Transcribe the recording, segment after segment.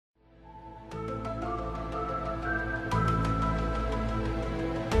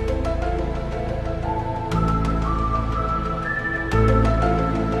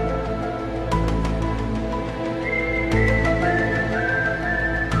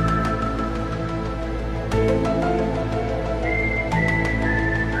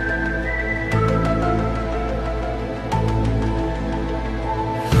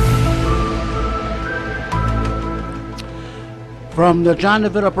From the John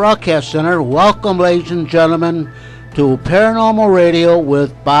DeVita Broadcast Center, welcome, ladies and gentlemen, to Paranormal Radio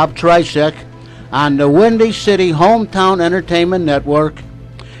with Bob Trzeciak on the Windy City Hometown Entertainment Network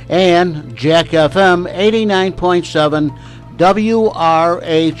and Jack FM 89.7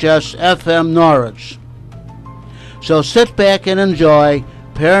 WRHS FM Norwich. So sit back and enjoy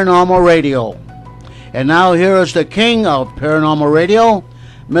Paranormal Radio. And now here is the king of Paranormal Radio,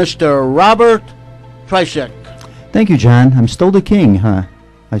 Mr. Robert Trzeciak. Thank you, John. I'm still the king, huh?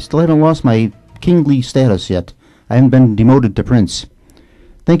 I still haven't lost my kingly status yet. I haven't been demoted to prince.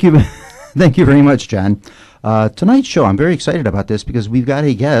 Thank you. Thank you very much, John. Tonight's show, I'm very excited about this because we've got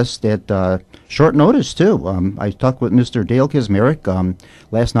a guest at short notice, too. I talked with Mr. Dale Kismerick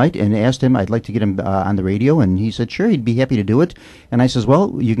last night and asked him, I'd like to get him on the radio, and he said, sure, he'd be happy to do it. And I says,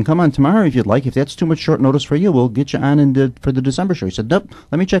 well, you can come on tomorrow if you'd like. If that's too much short notice for you, we'll get you on for the December show. He said, nope,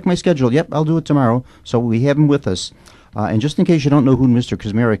 let me check my schedule. Yep, I'll do it tomorrow. So we have him with us. And just in case you don't know who Mr.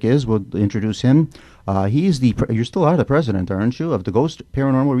 Kismerick is, we'll introduce him. He is you still are the president, aren't you, of the Ghost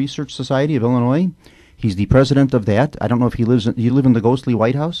Paranormal Research Society of Illinois? He's the president of that. I don't know if you live in the ghostly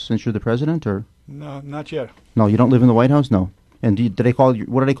White House since you're the president, or? No, not yet. No, you don't live in the White House? No. And what did I call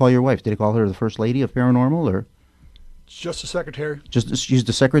your wife? Did I call her the First Lady of Paranormal, or? Just the secretary. She's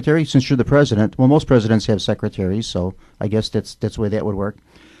the secretary since you're the president. Well, most presidents have secretaries, so I guess that's the way that would work.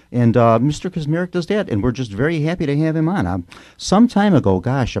 And Mr. Kismerick does that, and we're just very happy to have him on. Some time ago,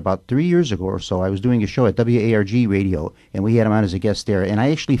 about 3 years ago or so, I was doing a show at WARG Radio, and we had him on as a guest there. And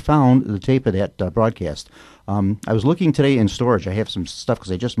I actually found the tape of that broadcast. I was looking today in storage. I have some stuff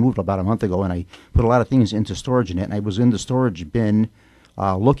because I just moved about a month ago, and I put a lot of things into storage in it. And I was in the storage bin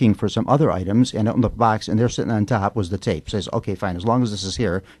looking for some other items, and out in the box, and there sitting on top was the tape. Says, okay, fine, as long as this is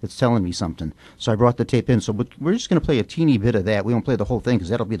here, it's telling me something. So I brought the tape in. So we're just going to play a teeny bit of that. We won't play the whole thing because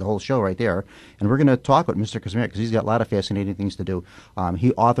that'll be the whole show right there. And we're going to talk with Mr. Kismerick because he's got a lot of fascinating things to do.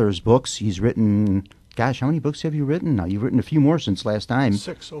 He authors books. He's written, gosh, how many books have you written now? You've written a few more since last time.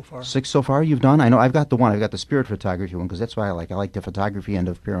 6 so far. 6 so far you've done? I know I've got the spirit photography one because that's why I like the photography end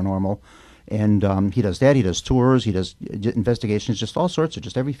of paranormal. And he does that. He does tours. He does investigations, just all sorts of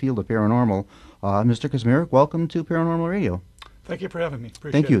just every field of paranormal. Mr. Kismerick, welcome to Paranormal Radio. Thank you for having me.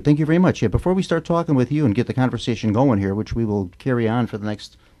 Appreciate Thank you. it. Thank you very much. Yeah, before we start talking with you and get the conversation going here, which we will carry on for the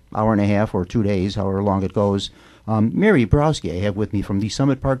next hour and a half or 2 days, however long it goes, Mary Borowski I have with me from the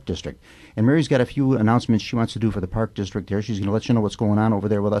Summit Park District. And Mary's got a few announcements she wants to do for the Park District there. She's going to let you know what's going on over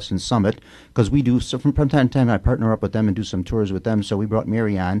there with us in Summit, because we do, so from time to time, I partner up with them and do some tours with them, so we brought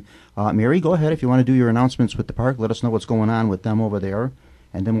Mary on. Mary, go ahead if you want to do your announcements with the park. Let us know what's going on with them over there,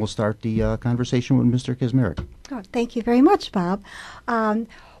 and then we'll start the conversation with Mr. Kismerick. Oh, thank you very much, Bob. Well,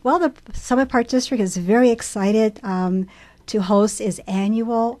 the Summit Park District is very excited to host its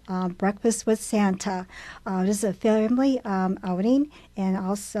annual Breakfast with Santa. This is a family outing and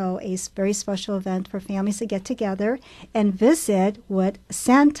also a very special event for families to get together and visit with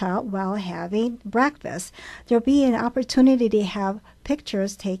Santa while having breakfast. There'll be an opportunity to have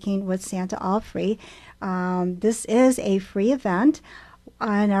pictures taken with Santa all free. This is a free event.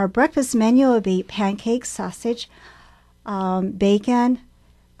 On our breakfast menu will be pancakes, sausage, bacon,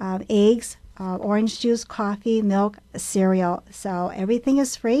 eggs, orange juice, coffee, milk, cereal. So everything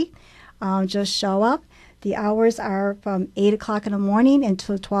is free. Just show up. The hours are from 8 o'clock in the morning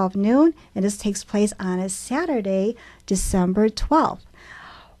until 12 noon, and this takes place on a Saturday, December 12th.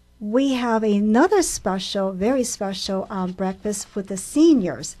 We have another special, very special breakfast with the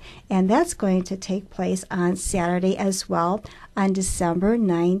seniors, and that's going to take place on Saturday as well on December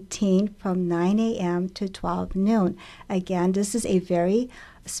 19th from 9 a.m. to 12 noon. Again, this is a very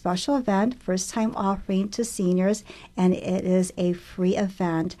special event, first time offering to seniors, and it is a free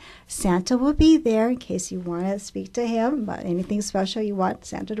event. Santa will be there in case you want to speak to him about anything special you want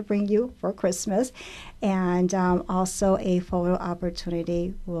Santa to bring you for Christmas, and also a photo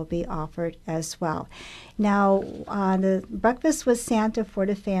opportunity will be offered as well. Now, the Breakfast with Santa for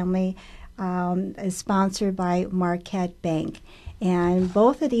the family is sponsored by Marquette Bank. And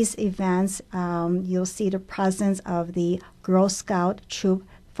both of these events, you'll see the presence of the Girl Scout Troop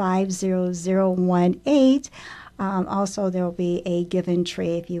 50018. Also, there will be a given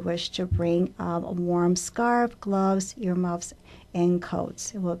tray if you wish to bring a warm scarf, gloves, earmuffs, and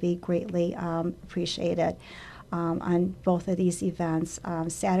coats. It will be greatly appreciated on both of these events.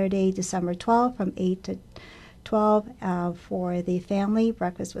 Saturday, December 12th from 8 to 12 for the family,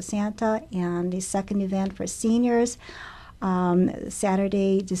 Breakfast with Santa, and the second event for seniors,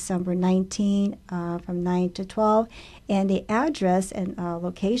 Saturday, December 19 from 9 to 12. And the address and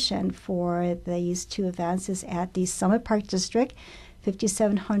location for these two events is at the Summit Park District,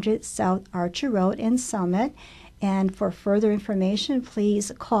 5700 South Archer Road in Summit. And for further information,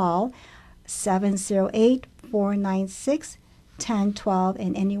 please call 708-496-1012.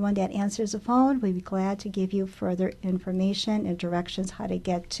 And anyone that answers the phone, we'd be glad to give you further information and directions how to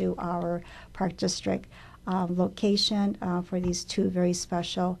get to our Park District location for these two very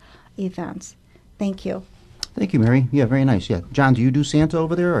special events. Thank you. Thank you, Mary. Yeah, very nice. Yeah, John, do you do Santa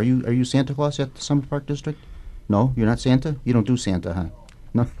over there? Are you Santa Claus at the Summit Park District? No, you're not Santa? You don't do Santa, huh?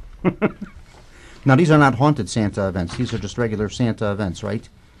 No. Now, these are not haunted Santa events. These are just regular Santa events, right?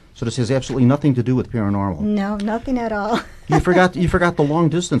 So this has absolutely nothing to do with paranormal. No, nothing at all. You forgot the long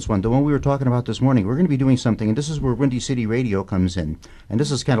distance one, the one we were talking about this morning. We're going to be doing something, and this is where Windy City Radio comes in. And this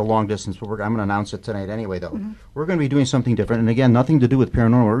is kind of long distance, but I'm going to announce it tonight anyway, though. Mm-hmm. We're going to be doing something different, and again, nothing to do with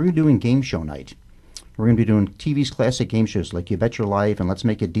paranormal. We're going to be doing game show night. We're going to be doing TV's classic game shows like You Bet Your Life and Let's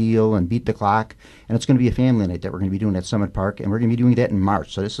Make a Deal and Beat the Clock. And it's going to be a family night that we're going to be doing at Summit Park. And we're going to be doing that in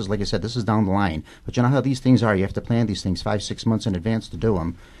March. So this is, like I said, this is down the line. But you know how these things are. You have to plan these things 5-6 months in advance to do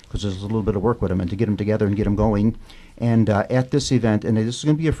them because there's a little bit of work with them and to get them together and get them going. And at this event, and this is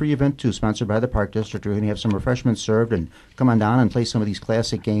going to be a free event too, sponsored by the Park District. We're going to have some refreshments served and come on down and play some of these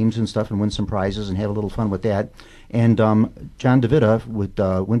classic games and stuff and win some prizes and have a little fun with that. And John DeVita with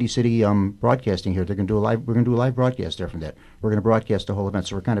Windy City Broadcasting here, we're going to do a live broadcast there from that. We're going to broadcast the whole event,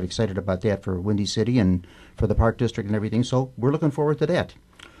 so we're kind of excited about that for Windy City and for the Park District and everything. So we're looking forward to that.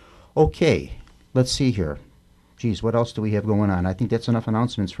 Okay, let's see here. Geez, what else do we have going on? I think that's enough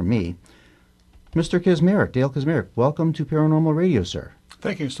announcements from me. Mr. Kazmarek, Dale Kazmarek, welcome to Paranormal Radio, sir.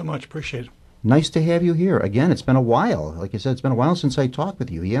 Thank you so much. Appreciate it. Nice to have you here. Again, it's been a while. Like I said, it's been a while since I talked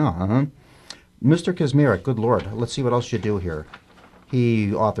with you. Yeah, Mr. Kazmarek, good Lord, let's see what else you do here.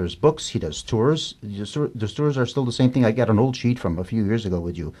 He authors books, he does tours. The tours are still the same thing. I got an old sheet from a few years ago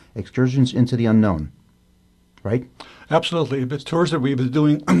with you. Excursions into the Unknown, right? Absolutely. It's tours that we've been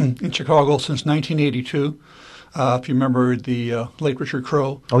doing in Chicago since 1982. If you remember the late Richard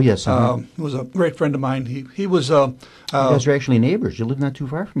Crowe. Oh, yes. He was a great friend of mine. He was... you guys are actually neighbors. You live not too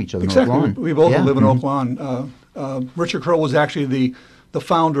far from each other. Exactly. In Oak Lawn. We both live in Oak Lawn. Richard Crowe was actually the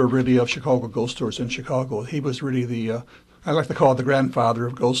founder, really, of Chicago Ghost Tours in Chicago. He was really the... I like to call it the grandfather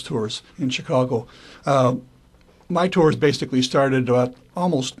of ghost tours in Chicago. My tours basically started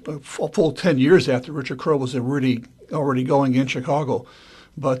almost a full 10 years after Richard Crowe was already going in Chicago.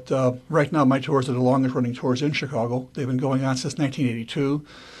 But right now my tours are the longest running tours in Chicago. They've been going on since 1982.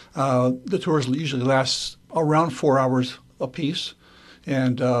 The tours usually last around 4 hours apiece.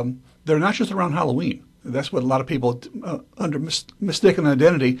 And they're not just around Halloween. That's what a lot of people under mistaken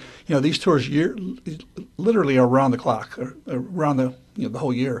identity. You know, these tours literally are around the clock, or around the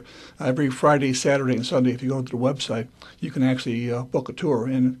whole year. Every Friday, Saturday, and Sunday, if you go to the website, you can actually book a tour.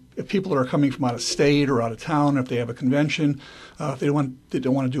 And if people are coming from out of state or out of town, if they have a convention, if they don't want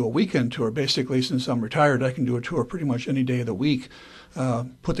to do a weekend tour, basically, since I'm retired, I can do a tour pretty much any day of the week.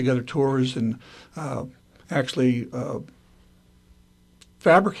 Put together tours and actually.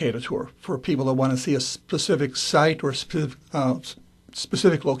 Fabricate a tour for people that want to see a specific site or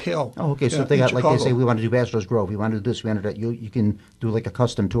specific locale. Oh, okay. So if they got, like they say, we want to do Bachelor's Grove, we want to do this, we want to do that, you can do like a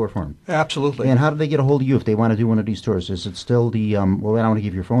custom tour for them. Absolutely. And how do they get a hold of you if they want to do one of these tours? Is it still the, well, I don't want to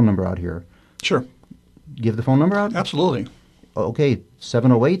give your phone number out here. Sure. Give the phone number out? Absolutely. Okay,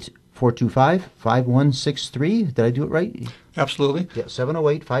 708-425-5163. Did I do it right? Absolutely. Yeah,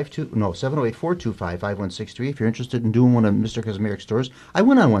 708-425-5163. If you're interested in doing one of Mr. Kazmarek's tours. I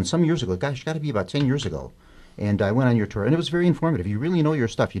went on one some years ago. Gosh, got to be about 10 years ago. And I went on your tour, and it was very informative. You really know your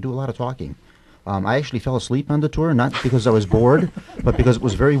stuff. You do a lot of talking. I actually fell asleep on the tour, not because I was bored, but because it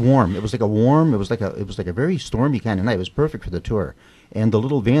was very warm. It was like a very stormy kind of night. It was perfect for the tour. And the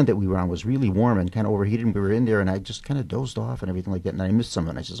little van that we were on was really warm and kind of overheated, and we were in there, and I just kind of dozed off and everything like that, and I missed some of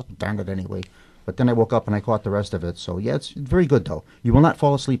it. And I said, oh, darn it anyway. But then I woke up and I caught the rest of it. So, yeah, it's very good, though. You will not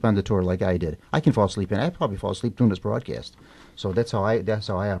fall asleep on the tour like I did. I can fall asleep, and I probably fall asleep doing this broadcast. So that's how I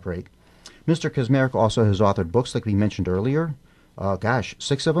operate. Mr. Kazmarek also has authored books, like we mentioned earlier.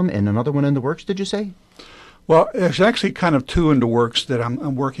 6 of them, and another one in the works, did you say? Well, there's actually kind of 2 in the works that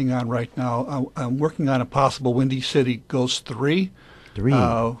I'm working on right now. I'm working on a possible Windy City Ghost 3,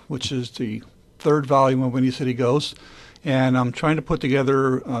 which is the 3rd volume of Windy City Ghosts. And I'm trying to put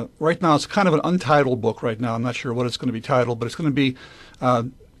together, right now it's kind of an untitled book right now. I'm not sure what it's going to be titled, but it's going to be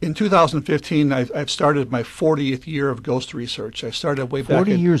In 2015, I've started my 40th year of ghost research. I started way back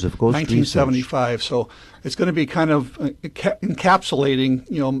 40 in years of ghost 1975. So it's going to be kind of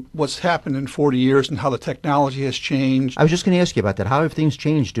encapsulating, what's happened in 40 years and how the technology has changed. I was just going to ask you about that. How have things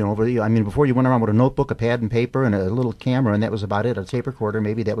changed? Over the, I mean, before you went around with a notebook, a pad and paper, and a little camera, and that was about it. A tape recorder,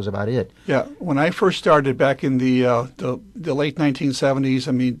 maybe that was about it. Yeah, when I first started back in the late 1970s,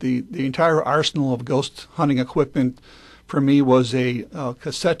 I mean, the entire arsenal of ghost hunting equipment for me was a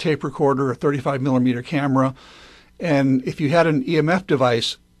cassette tape recorder, a 35 millimeter camera, and if you had an EMF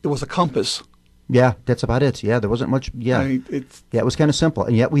device, it was a compass. Yeah, that's about it. Yeah, there wasn't much. Yeah, it was kind of simple,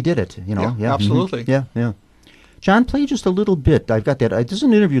 and yet we did it. Yeah, absolutely. Mm-hmm. Yeah. John, play just a little bit. I've got that. This is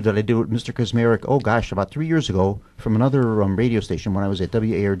an interview that I did with Mr. Kazmarek, about 3 years ago from another radio station when I was at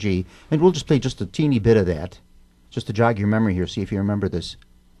WARG, and we'll just play just a teeny bit of that, just to jog your memory here, see if you remember this.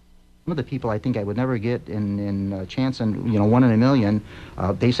 Some of the people I think I would never get in a chance, and 1 in a million,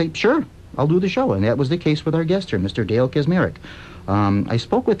 they say, sure, I'll do the show. And that was the case with our guest here, Mr. Dale Kazmarek. I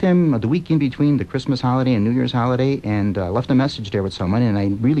spoke with him the week in between the Christmas holiday and New Year's holiday, and left a message there with someone, and I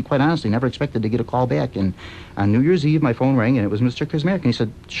really, quite honestly, never expected to get a call back. And on New Year's Eve, my phone rang, and it was Mr. Kazmarek, and he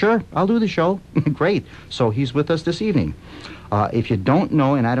said, sure, I'll do the show. Great. So he's with us this evening. If you don't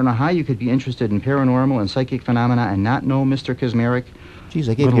know, and I don't know how you could be interested in paranormal and psychic phenomena and not know Mr. Kazmarek, geez,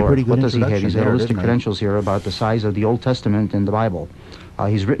 I gave you a pretty good introduction. What does he have? He's got a list of credentials here about the size of the Old Testament and the Bible.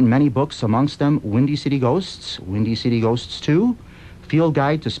 He's written many books, amongst them Windy City Ghosts, Windy City Ghosts 2, Field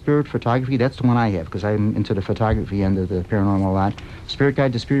Guide to Spirit Photography. That's the one I have because I'm into the photography end of the paranormal a lot. Spirit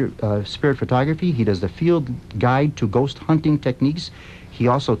Guide to Spirit Photography. He does the Field Guide to Ghost Hunting Techniques. He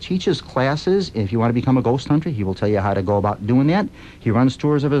also teaches classes. If you want to become a ghost hunter, he will tell you how to go about doing that. He runs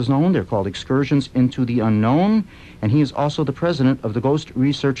tours of his own. They're called Excursions into the Unknown. And he is also the president of the Ghost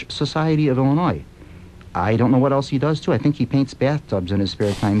Research Society of Illinois. I don't know what else he does, too. I think he paints bathtubs in his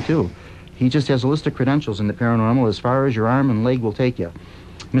spare time, too. He just has a list of credentials in the paranormal as far as your arm and leg will take you.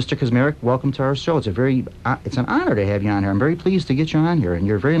 Mr. Kazmarek, welcome to our show. It's an honor to have you on here. I'm very pleased to get you on here, and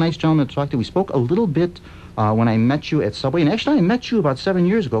you're a very nice gentleman to talk to. We spoke a little bit when I met you at Subway, and actually I met you about 7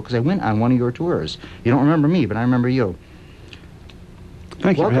 years ago because I went on one of your tours. You don't remember me, but I remember you.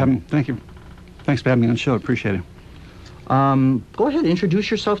 Thank you for having me. Thank you. Thanks for having me on the show. Appreciate it. Go ahead, introduce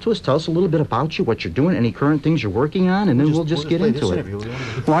yourself to us. Tell us a little bit about you, what you're doing, any current things you're working on, and then we'll just get into it.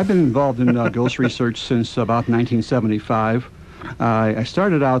 Well, I've been involved in ghost research since about 1975. I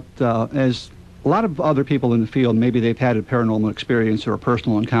started out as a lot of other people in the field. Maybe they've had a paranormal experience or a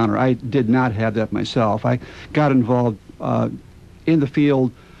personal encounter. I did not have that myself. I got involved in the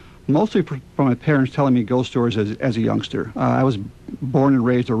field mostly from my parents telling me ghost stories as a youngster. I was born and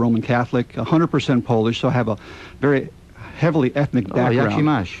raised a Roman Catholic, 100% Polish, so I have a very heavily ethnic background.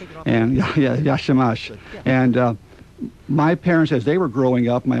 Yashimash. And Yashimash. And my parents, as they were growing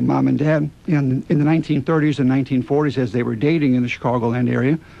up, my mom and dad, in the 1930s and 1940s, as they were dating in the Chicagoland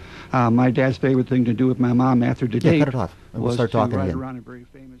area, my dad's favorite thing to do with my mom after the date cut it off. We'll start talking ride again. around a very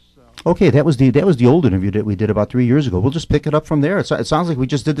famous. Okay, that was the old interview that we did about 3 years ago. We'll just pick it up from there. It sounds like we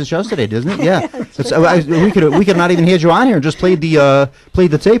just did this yesterday, doesn't it? Yeah. We could not even had you on here and just played the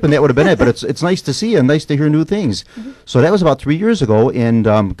tape, and that would have been it. But it's nice to see you and nice to hear new things. Mm-hmm. So that was about 3 years ago, and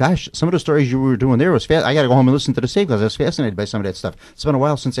gosh, some of the stories you were doing there was fast. I got to go home and listen to the tape because I was fascinated by some of that stuff. It's been a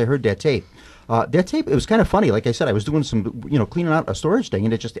while since I heard that tape. That tape, it was kind of funny. Like I said, I was doing some, cleaning out a storage thing,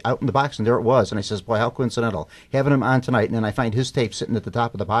 and it just out in the box, and there it was. And I says, boy, how coincidental. Having him on tonight, and then I find his tape sitting at the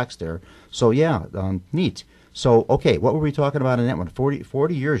top of the box there. So, yeah, neat. So, okay, what were we talking about in that one?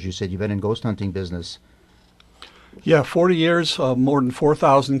 40 years, you said you've been in ghost hunting business. Yeah, 40 years, more than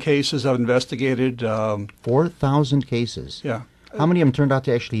 4,000 cases I've investigated. 4,000 cases? Yeah. How many of them turned out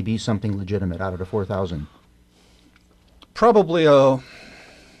to actually be something legitimate out of the 4,000? Probably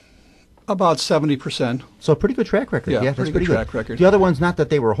about 70%. So a pretty good track record. Yeah, that's pretty good track record. The other ones, not that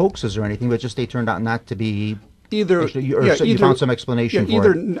they were hoaxes or anything, but just they turned out not to be. Either, actually, you found some explanation for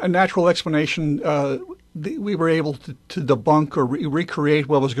either it. A natural explanation. We were able to debunk or recreate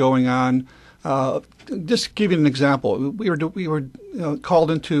what was going on. Just give you an example. We were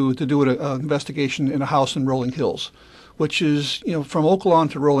called in to do an investigation in a house in Rolling Hills, which is from Oak Lawn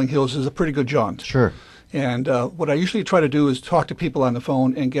to Rolling Hills is a pretty good jaunt. Sure. And what I usually try to do is talk to people on the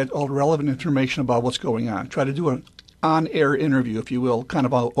phone and get all the relevant information about what's going on. Try to do an on-air interview, if you will, kind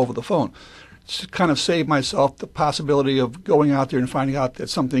of over the phone. To kind of save myself the possibility of going out there and finding out that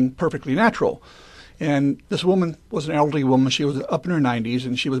something perfectly natural. And this woman was an elderly woman. She was up in her 90s,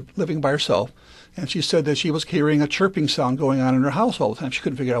 and she was living by herself. And she said that she was hearing a chirping sound going on in her house all the time. She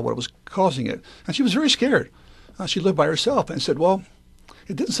couldn't figure out what was causing it. And she was very scared. She lived by herself and said, well,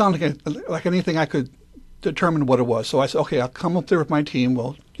 it didn't sound like anything I could determine what it was. So I said, okay, I'll come up there with my team.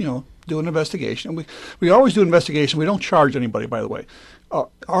 We'll, do an investigation. And we always do an investigation. We don't charge anybody, by the way.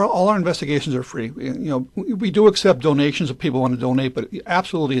 All our investigations are free. We do accept donations if people want to donate, but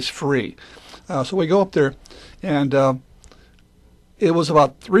absolutely it's free. So we go up there, and it was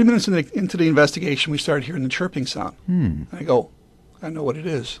about 3 minutes into the investigation we started hearing the chirping sound. I go, I know what it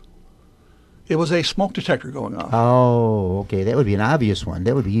is. It was a smoke detector going off. Oh, okay. That would be an obvious one.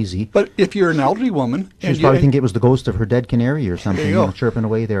 That would be easy. But if you're an elderly woman... She was probably thinking it was the ghost of her dead canary or something, chirping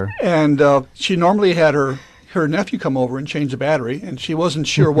away there. And she normally had her nephew come over and change the battery, and she wasn't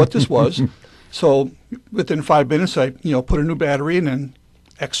sure what this was. So within 5 minutes, I put a new battery in and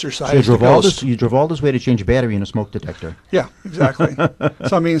exercised the ghost. You drove all this way to change a battery in a smoke detector. Yeah, exactly.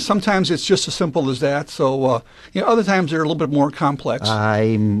 So, sometimes it's just as simple as that. So, other times they're a little bit more complex.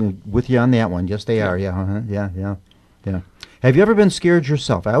 I'm with you on that one. Yes, they are. Yeah, yeah. Have you ever been scared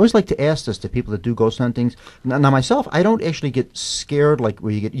yourself? I always like to ask this to people that do ghost huntings. Now myself, I don't actually get scared like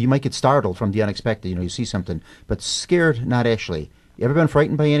where you might get startled from the unexpected. You see something, but scared, not actually. You ever been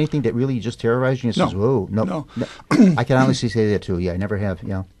frightened by anything that really just terrorized you? And says, whoa, no. I can honestly say that too. Yeah, I never have.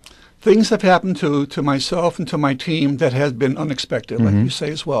 Yeah. Things have happened to myself and to my team that has been unexpected, like you say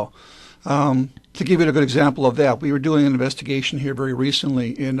as well. To give you a good example of that, we were doing an investigation here very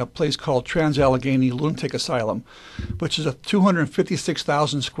recently in a place called Trans-Allegheny Lunatic Asylum, which is a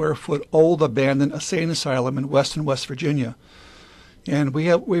 256,000 square foot old abandoned insane asylum in West Virginia. And we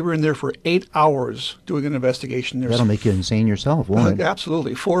were in there for 8 hours doing an investigation. That'll make you insane yourself, won't it?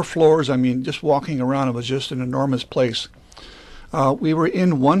 Absolutely. 4 floors. Just walking around, it was just an enormous place. We were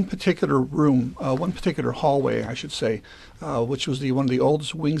in one particular room, one particular hallway, I should say, which was one of the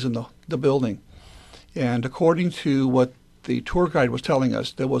oldest wings in the building. And according to what the tour guide was telling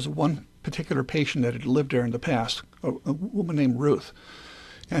us, there was one particular patient that had lived there in the past, a woman named Ruth.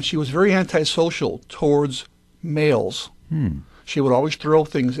 And she was very antisocial towards males. She would always throw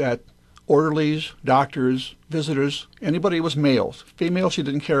things at orderlies, doctors, visitors, anybody who was males. Females she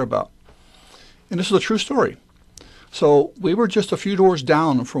didn't care about. And this is a true story. So we were just a few doors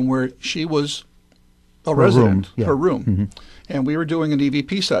down from where she was a resident, her room. And we were doing an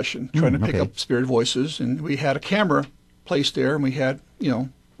EVP session, trying to pick up spirit voices. And we had a camera placed there, and we had, a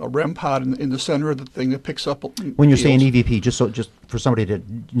REM pod in the center of the thing that picks up. When you're saying EVP, just for somebody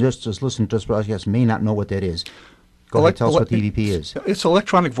that just listen to this broadcast may not know what that is. Go ahead, tell us what the EVP is. It's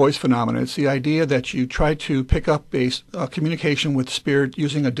electronic voice phenomenon. It's the idea that you try to pick up a communication with spirit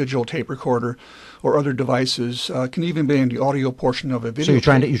using a digital tape recorder or other devices. It can even be in the audio portion of a video. So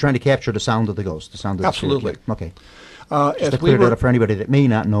you're trying to capture the sound of the ghost, the sound of the Absolutely. Spirit. Okay. Just to clear that up for anybody that may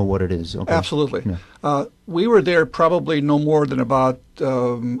not know what it is. Okay. Absolutely. Yeah. We were there probably no more than about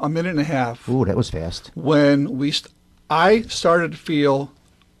a minute and a half. Ooh, that was fast. When I started to feel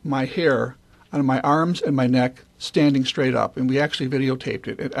my hair on my arms and my neck standing straight up, and we actually videotaped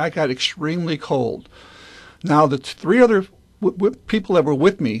it. And I got extremely cold. Now, the 3 other people that were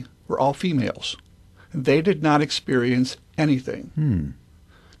with me were all females. They did not experience anything.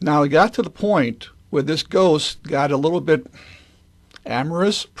 Now, it got to the point where this ghost got a little bit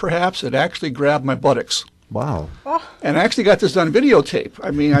amorous, perhaps. It actually grabbed my buttocks. Wow. And I actually got this on videotape.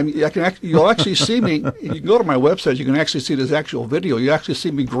 You'll actually see me. You can go to my website. You can actually see this actual video. You actually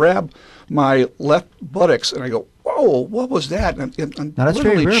see me grab my left buttocks, and I go, "Whoa, what was that?" And now that's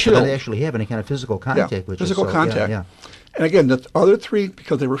very rare for that to actually have any kind of physical contact. Yeah, physical contact. Yeah. And again, the other 3,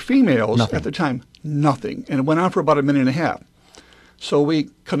 because they were females at the time, nothing. And it went on for about a minute and a half. So we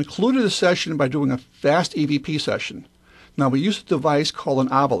concluded the session by doing a fast EVP session. Now, we used a device called an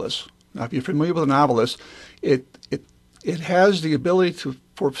ovilus. Now, if you're familiar with an ovilus, it has the ability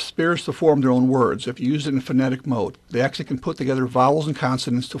for spirits to form their own words if you use it in phonetic mode. They actually can put together vowels and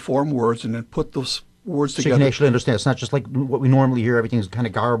consonants to form words and then put those words together. So you can actually understand. It's not just like what we normally hear. Everything's kind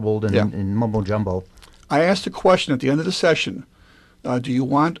of garbled and mumbo-jumbo. I asked a question at the end of the session. Do you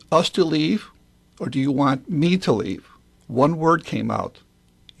want us to leave or do you want me to leave? One word came out.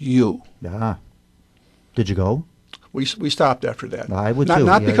 You. Yeah. Did you go? We stopped after that. I would not, too.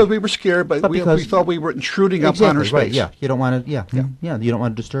 Not because we were scared, but we thought we were intruding upon her space. Right, yeah. You don't want to. Yeah. You don't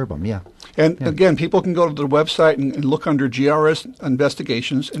want to disturb them. Yeah. And again, people can go to the website and look under GRS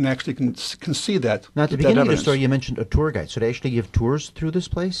investigations and actually can see that. Now, at the beginning of the story, you mentioned a tour guide. So they actually give tours through this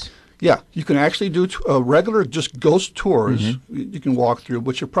place? Yeah, you can actually do regular just ghost tours. Mm-hmm. You can walk through,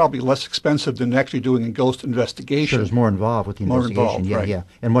 which are probably less expensive than actually doing a ghost investigation. So there's more involved with the investigation. Yeah, right. yeah,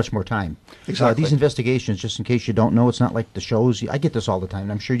 and much more time. Exactly. These investigations, just in case you don't know, it's not like the shows. I get this all the time,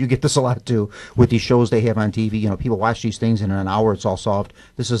 and I'm sure you get this a lot too with these shows they have on TV. You know, people watch these things, and in an hour it's all solved.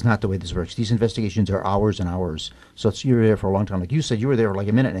 This is not the way this works. These investigations are hours and hours. So you're there for a long time. Like you said, you were there for like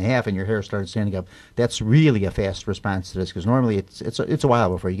a minute and a half, and your hair started standing up. That's really a fast response to this, because normally it's a while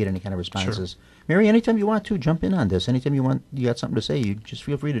before you get any kind of responses. Sure. Mary, anytime you want to jump in on this, anytime you got something to say, you just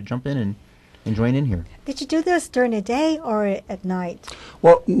feel free to jump in and join in here. Did you do this during the day or at night?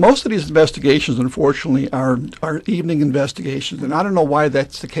 Well, most of these investigations, unfortunately, are evening investigations, and I don't know why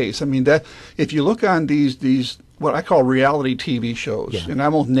that's the case. I mean, that if you look on these what I call reality TV shows, and I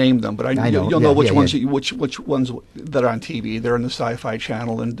won't name them, but you'll know which ones that are on TV. They're on the Sci-Fi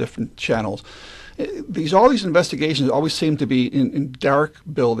Channel and different channels. All these investigations always seem to be in dark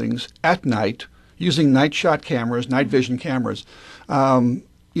buildings at night, using night shot cameras, night vision cameras.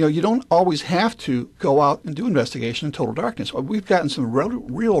 You don't always have to go out and do investigation in total darkness. We've gotten some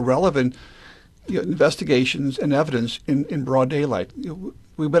real relevant investigations and evidence in broad daylight.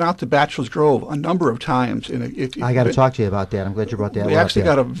 We've been out to Bachelor's Grove a number of times. I got to talk to you about that. I'm glad you brought that up. We actually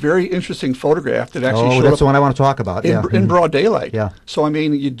got a very interesting photograph that actually showed that's up the one I want to talk about. in broad daylight. Yeah. So I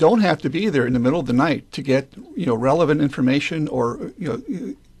mean, you don't have to be there in the middle of the night to get relevant information or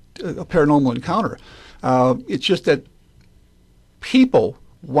a paranormal encounter. It's just that people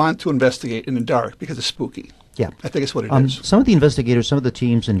want to investigate in the dark because it's spooky. Yeah, I think it's what it is. Some of the investigators, some of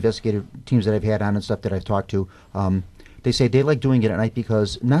the investigative teams that I've had on and stuff that I've talked to, they say they like doing it at night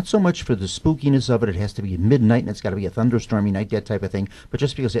because not so much for the spookiness of it, it has to be at midnight and it's got to be a thunderstormy night, that type of thing, but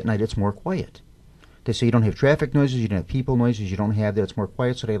just because at night it's more quiet. They say you don't have traffic noises, you don't have people noises, you don't have that, it's more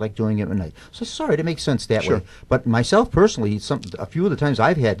quiet, so they like doing it at night. So sorry, it makes sense that way. But myself personally, a few of the times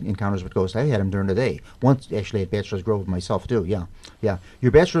I've had encounters with ghosts, I've had them during the day. Once actually at Bachelor's Grove myself too, yeah.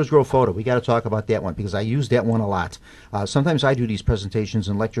 Your Bachelor's Grove photo, we got to talk about that one because I use that one a lot. Sometimes I do these presentations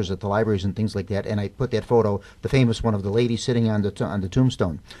and lectures at the libraries and things like that, and I put that photo, the famous one of the lady sitting on the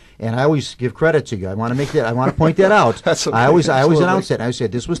tombstone. And I always give credit to you. I want to point that out. That's okay. I always announce that. And I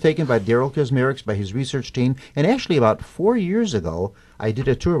said this was taken by Daryl Kazmarek, by his research team. And actually, about 4 years ago, I did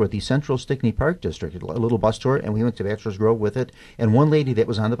a tour with the Central Stickney Park District, a little bus tour, and we went to Bachelor's Grove with it. And one lady that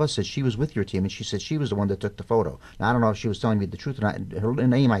was on the bus said she was with your team, and she said she was the one that took the photo. Now, I don't know if she was telling me the truth or not. Her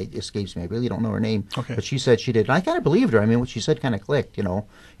name escapes me. I really don't know her name. Okay. But she said she did. And I kind of believed her. I mean, what she said kind of clicked,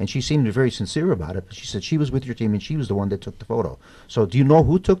 and she seemed very sincere about it. But she said she was with your team, and she was the one that took the photo. So do you know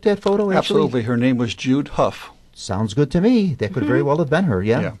who took that photo, actually? Absolutely. Her name was Jude Huff. Sounds good to me. That could very well have been her,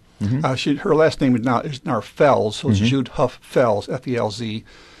 yeah. Mm-hmm. Her last name is now Fells, so it's Jude Huff Fells, F-E-L-Z.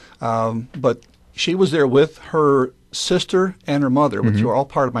 But she was there with her sister and her mother, which were all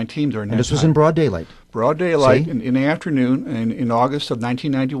part of my team during that time. And this was in broad daylight. Broad daylight in the afternoon in August of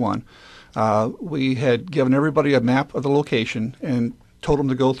 1991. We had given everybody a map of the location and told them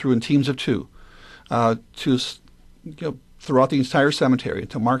to go through in teams of two throughout the entire cemetery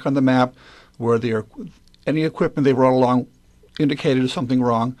to mark on the map where any equipment they brought along indicated something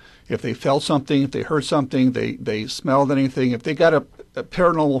wrong. If they felt something, if they heard something, they smelled anything, if they got a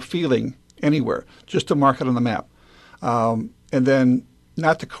paranormal feeling anywhere, just to mark it on the map. And then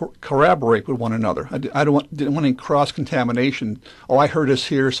not to corroborate with one another. I didn't want any cross-contamination. Oh, I heard this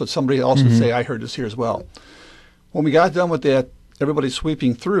here, so somebody else would say, I heard this here as well. When we got done with that, everybody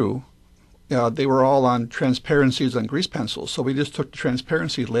sweeping through, they were all on transparencies on grease pencils. So we just took the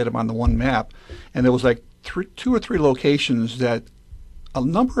transparencies, laid them on the one map, and there was like 2 or 3 locations that a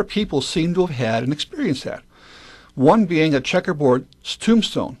number of people seemed to have had and experienced that. One being a checkerboard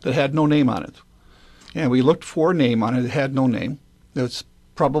tombstone that had no name on it. And we looked for a name on it. It had no name. It was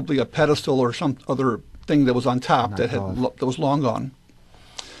probably a pedestal or some other thing that was on top that was long gone.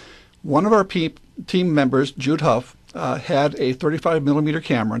 One of our team members, Jude Huff, had a 35 millimeter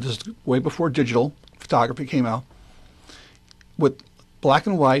camera. This is way before digital photography came out, with black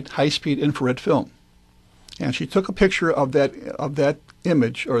and white high-speed infrared film. And she took a picture of that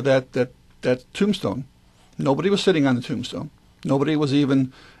image or that tombstone. Nobody was sitting on the tombstone. Nobody was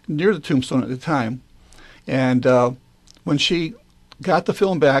even near the tombstone at the time. And when she got the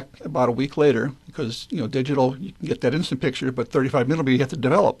film back about a week later, because digital, you can get that instant picture, but 35 millimeter you have to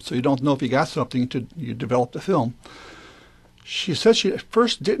develop, so you don't know if you got something until you develop the film. She said she at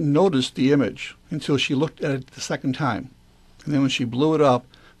first didn't notice the image until she looked at it the second time, and then when she blew it up,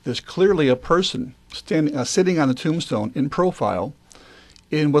 there's clearly a person sitting on the tombstone in profile,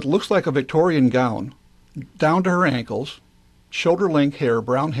 in what looks like a Victorian gown, down to her ankles, shoulder-length hair,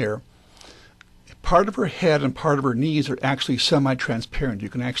 brown hair, part of her head and part of her knees are actually semi-transparent. You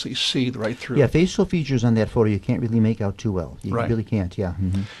can actually see right through. Yeah, facial features on that photo you can't really make out too well. You really can't, yeah.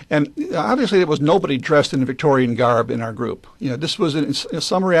 Mm-hmm. And obviously there was nobody dressed in Victorian garb in our group. This was a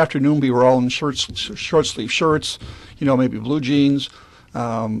summer afternoon. We were all in short sleeve shirts, maybe blue jeans.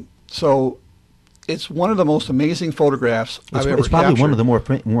 So it's one of the most amazing photographs I've ever captured. It's probably one of the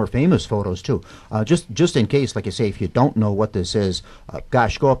more famous photos too. Just in case, like I say, if you don't know what this is,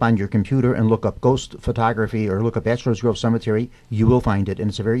 gosh, go up on your computer and look up ghost photography or look up Bachelor's Grove Cemetery. You will find it, and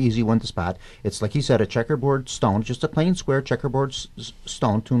it's a very easy one to spot. It's like he said, a checkerboard stone, just a plain square checkerboard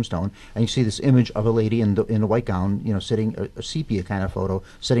stone, tombstone, and you see this image of a lady in a white gown, sitting, a sepia kind of photo,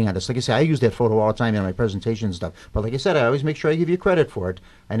 sitting on this. Like I say, I use that photo all the time in my presentation and stuff. But like I said, I always make sure I give you credit for it.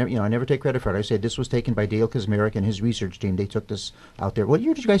 I never take credit for it. I say this was taken by Dale Kazmarek and his research team. They took this out there. What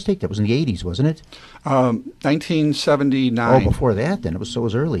year did you guys take that? It was in the 80s, wasn't it? 1979. Oh, before that, then. It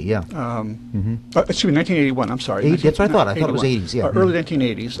was early, yeah. Excuse me, 1981, I'm sorry. That's what I thought. I thought it was 80s, yeah. Early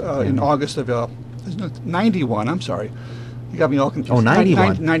 1980s, in August of 91, I'm sorry. You got me all confused. Oh,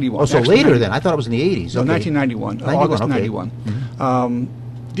 91. 91. Oh, so Actually, later 91. then. I thought it was in the 80s. No, Okay. 1991. 91, August okay. 91.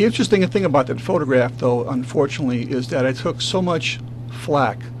 The interesting thing about that photograph, though, unfortunately, is that I took so much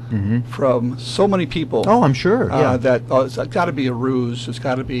flack from so many people. Oh, I'm sure, yeah. That it's got to be a ruse. It's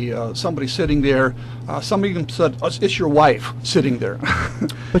got to be somebody sitting there. Somebody even said, it's your wife sitting there.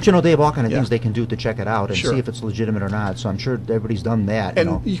 But, they have all kind of things they can do to check it out and see if it's legitimate or not. So I'm sure everybody's done that.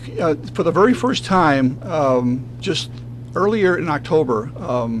 And for the very first time, just earlier in October,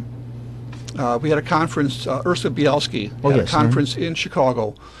 we had a conference, Ursa Bielski had a conference in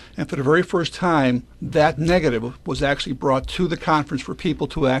Chicago, and for the very first time, that negative was actually brought to the conference for people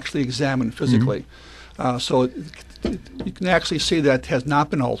to actually examine physically. So you can actually see that has not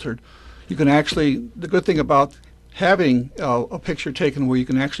been altered. You can actually, the good thing about having a picture taken where you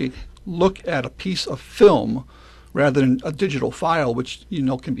can actually look at a piece of film rather than a digital file, which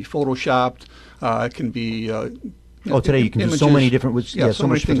can be photoshopped, it can be today you can images, do so many different, so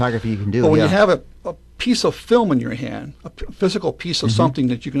much things. photography you can do. But when you have a piece of film in your hand, a physical piece of something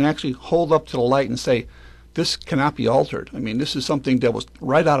that you can actually hold up to the light and say, this cannot be altered. I mean, this is something that was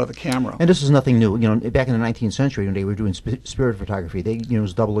right out of the camera. And this is nothing new. Back in the 19th century, when they were doing spirit photography, they it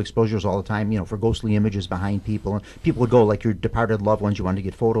was double exposures all the time. For ghostly images behind people. And people would go like your departed loved ones. You wanted to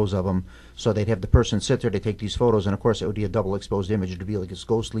get photos of them, so they'd have the person sit there. They take these photos, and of course, it would be a double exposed image. It would be like this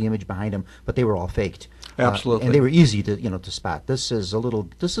ghostly image behind them, but they were all faked. Absolutely. And they were easy to to spot. This is a little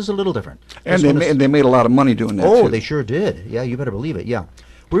different. And they made a lot of money doing that. Oh, too. they sure did. Yeah, you better believe it. Yeah.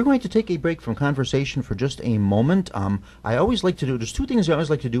 We're going to take a break from conversation for just a moment. I always like to do, there's two things I always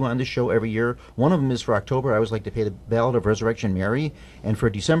like to do on this show every year. One of them is for October, I always like to play the Ballad of Resurrection Mary. And for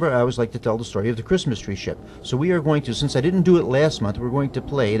December, I always like to tell the story of the Christmas tree ship. So we are going to, since I didn't do it last month, we're going to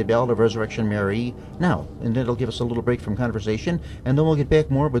play the Ballad of Resurrection Mary now. And it'll give us a little break from conversation. And then we'll get back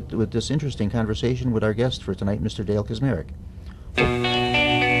more with this interesting conversation with our guest for tonight, Mr. Dale Kazmarek.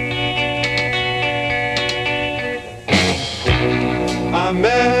 I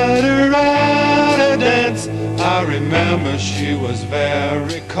met her at a dance. I remember she was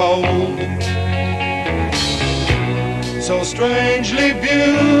very cold, so strangely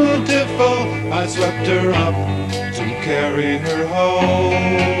beautiful. I swept her up to carry her home.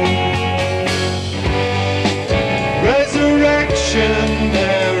 Resurrection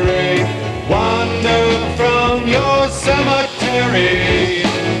Mary, wander from your cemetery.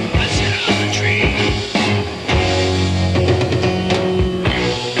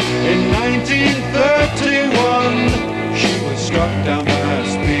 Down by a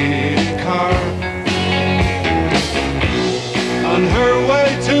speeding car, on her way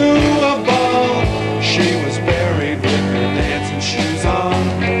to a ball, she was buried with her dancing shoes on.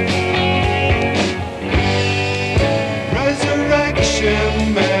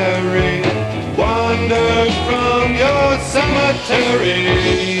 Resurrection Mary wandered from your cemetery.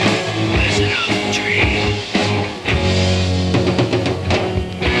 Listen up, tree.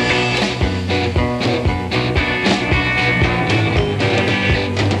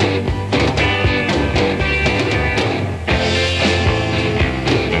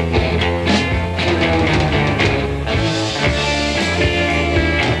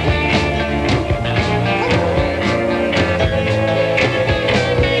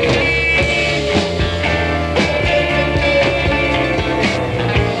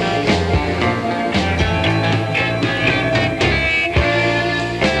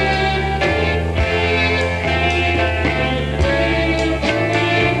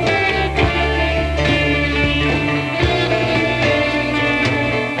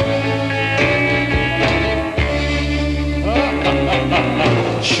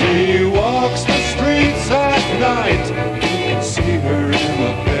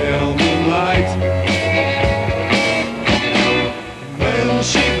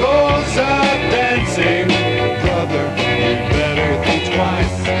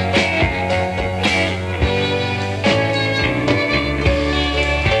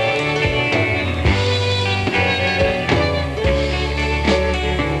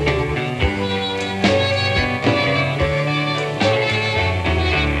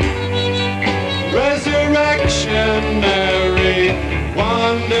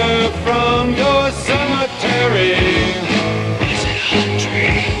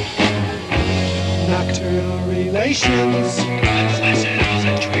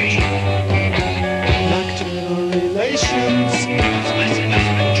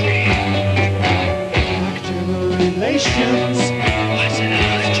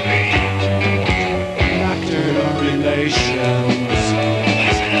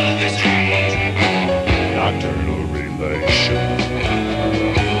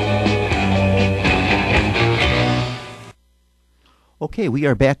 Okay, we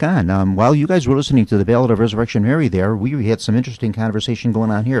are back on. While you guys were listening to the Ballad of Resurrection Mary there, we had some interesting conversation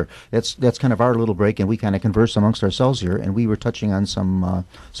going on here. That's kind of our little break, and we kind of conversed amongst ourselves here, and we were touching on some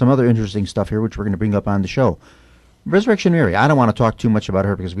other interesting stuff here, which we're going to bring up on the show. Resurrection Mary, I don't want to talk too much about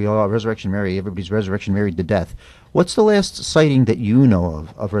her because we all Resurrection Mary, everybody's Resurrection Mary to death. What's the last sighting that you know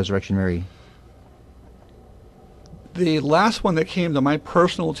of Resurrection Mary? The last one that came to my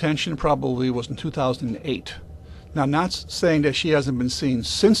personal attention probably was in 2008. Now, not saying that she hasn't been seen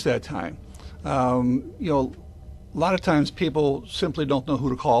since that time. A lot of times people simply don't know who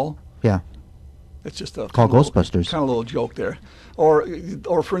to call. Yeah. It's just a call Ghostbusters. Kind of a little joke there, or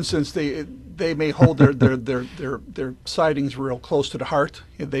for instance, they may hold their sightings real close to the heart.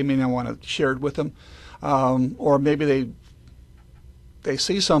 They may not want to share it with them, or maybe they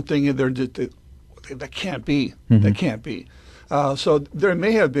see something and that can't be. Mm-hmm. That can't be. So there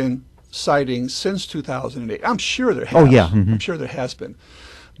may have been sightings since 2008. I'm sure there has. Oh, yeah. Mm-hmm. I'm sure there has been.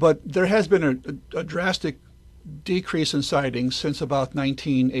 But there has been a drastic decrease in sightings since about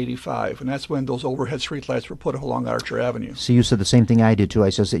 1985, and that's when those overhead streetlights were put along Archer Avenue. See, you said the same thing I did, too.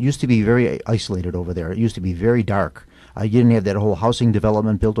 I says it used to be very isolated over there. It used to be very dark. You didn't have that whole housing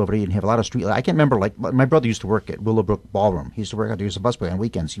development built over there. You didn't have a lot of street lights. I can't remember, like, my brother used to work at Willowbrook Ballroom. He used to work out there. He was a busboy on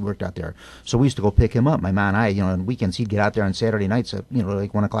weekends. He worked out there. So we used to go pick him up. My mom and I, on weekends, he'd get out there on Saturday nights at,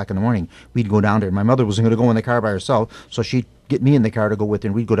 like 1 o'clock in the morning. We'd go down there. My mother wasn't going to go in the car by herself, so she'd get me in the car to go with her,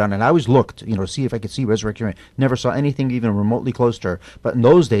 and we'd go down. And I always looked, to see if I could see Resurrection Mary. Never saw anything even remotely close to her. But in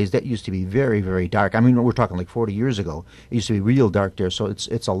those days, that used to be very, very dark. I mean, we're talking like 40 years ago. It used to be real dark there, so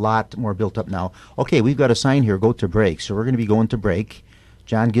it's a lot more built up now. Okay, we've got a sign here, go to break. So we're going to be going to break.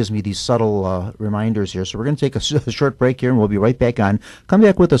 John gives me these subtle reminders here. So we're going to take a short break here, and we'll be right back on. Come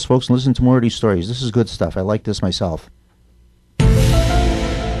back with us, folks, and listen to more of these stories. This is good stuff. I like this myself.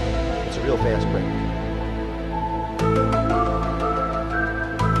 It's a real fast break.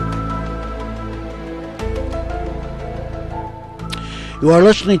 You are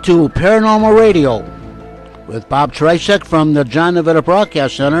listening to Paranormal Radio with Bob Trzeciak from the John Nevada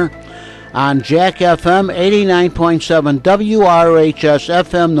Broadcast Center on Jack FM 89.7 WRHS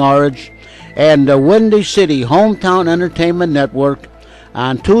FM Norwich and the Windy City Hometown Entertainment Network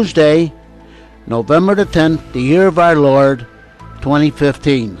on Tuesday, November the 10th, the year of our Lord,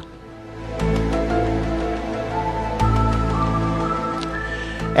 2015.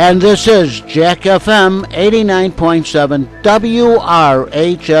 And this is Jack FM 89.7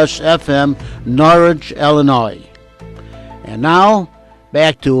 WRHS FM, Norwich, Illinois. And now,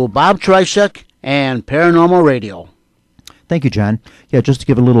 back to Bob Trzeciak and Paranormal Radio. Thank you, John. Yeah, just to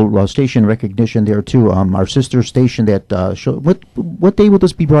give a little station recognition there, too. Our sister station that show, what day will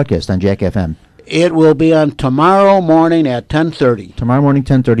this be broadcast on Jack FM? It will be on tomorrow morning at 10:30. Tomorrow morning,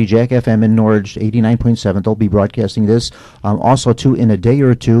 10:30, Jack FM in Norwich, 89.7. They'll be broadcasting this. Also, too, in a day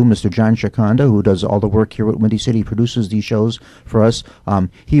or two, Mr. John Shakonda, who does all the work here at Windy City, produces these shows for us.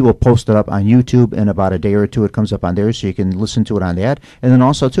 He will post it up on YouTube in about a day or two. It comes up on there, so you can listen to it on that. And then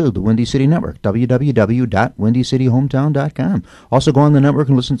also, too, the Windy City Network, www.windycityhometown.com. Also, go on the network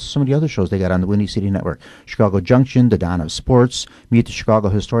and listen to some of the other shows they got on the Windy City Network. Chicago Junction, the Dawn of Sports, Meet the Chicago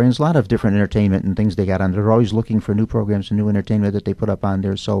Historians, a lot of different entertainment and things they got on. They're always looking for new programs and new entertainment that they put up on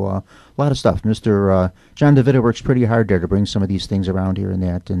there. So a lot of stuff. Mr. John DeVita works pretty hard there to bring some of these things around here and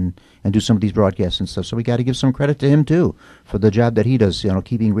that and do some of these broadcasts and stuff. So we got to give some credit to him, too, for the job that he does,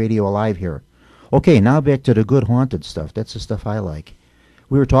 keeping radio alive here. Okay, now back to the good haunted stuff. That's the stuff I like.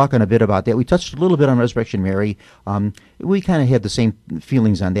 We were talking a bit about that. We touched a little bit on Resurrection Mary. We kind of had the same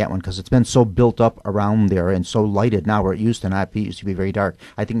feelings on that one because it's been so built up around there and so lighted now where it used to not be. It used to be very dark.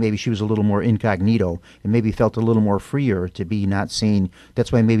 I think maybe she was a little more incognito and maybe felt a little more freer to be not seen.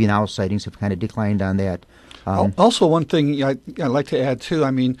 That's why maybe now sightings have kind of declined on that. Also, one thing I'd like to add, too,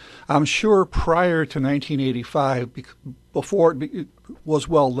 I mean, I'm sure prior to 1985, before it was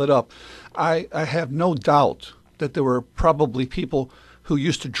well lit up, I have no doubt that there were probably people who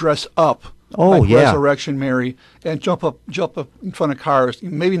used to dress up like Resurrection Mary and jump up in front of cars.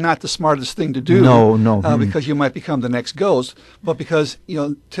 Maybe not the smartest thing to do. No. Because you might become the next ghost. But because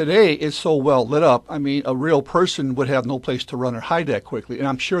today it's so well lit up, I mean, a real person would have no place to run or hide that quickly. And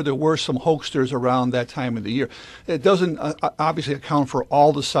I'm sure there were some hoaxsters around that time of the year. It doesn't obviously account for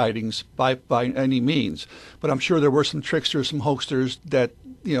all the sightings by any means, but I'm sure there were some tricksters, some hoaxsters that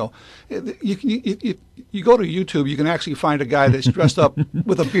you go to YouTube, you can actually find a guy that's dressed up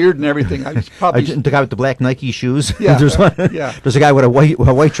with a beard and everything. Probably the guy with the black Nike shoes. Yeah, there's a guy with a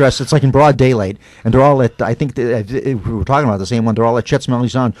white dress. It's like in broad daylight, and they're all at. I think we were talking about the same one. They're all at Chet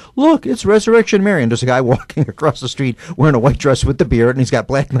Smalley's on. Look, it's Resurrection Mary, and there's a guy walking across the street wearing a white dress with the beard, and he's got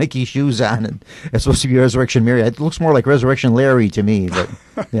black Nike shoes on, and it's supposed to be Resurrection Mary. It looks more like Resurrection Larry to me, but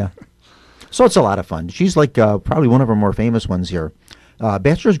yeah. So it's a lot of fun. She's like probably one of our more famous ones here.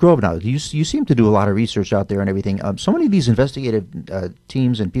 Bachelor's Grove now, you seem to do a lot of research out there and everything. So many of these investigative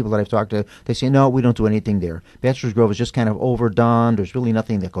teams and people that I've talked to, they say, no, we don't do anything there. Bachelor's Grove is just kind of overdone. There's really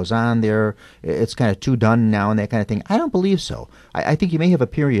nothing that goes on there. It's kind of too done now and that kind of thing. I don't believe so. I think you may have a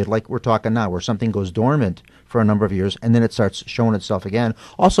period like we're talking now where something goes dormant for a number of years and then it starts showing itself again.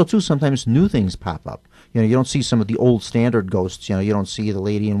 Also, too, sometimes new things pop up. You don't see some of the old standard ghosts. You don't see the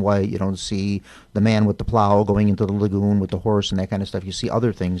lady in white. You don't see the man with the plow going into the lagoon with the horse and that kind of stuff. You see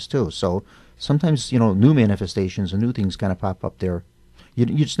other things, too. So sometimes, new manifestations and new things kind of pop up there. You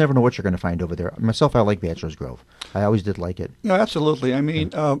just never know what you're going to find over there. Myself, I like Bachelor's Grove. I always did like it. Yeah, absolutely. I mean,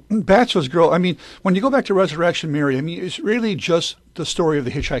 Bachelor's Grove, when you go back to Resurrection Mary, it's really just the story of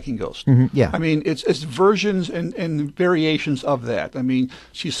the hitchhiking ghost. Mm-hmm, yeah. It's versions and variations of that.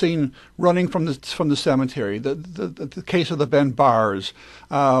 She's seen running from the cemetery, the case of the Ben Bars,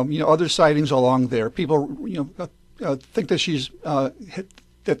 other sightings along there. People, think that she's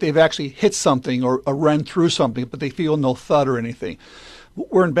that they've actually hit something or ran through something, but they feel no thud or anything.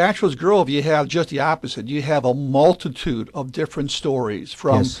 Where in Bachelor's Grove, you have just the opposite. You have a multitude of different stories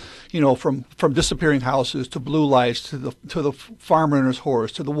from, yes. from disappearing houses to blue lights to the farmer and his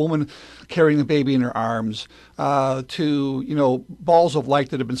horse to the woman carrying the baby in her arms to balls of light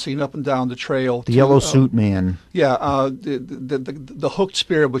that have been seen up and down the trail. The yellow suit man. Yeah, the hooked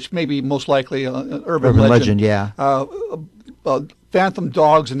spirit, which may be most likely an urban legend. Yeah. Phantom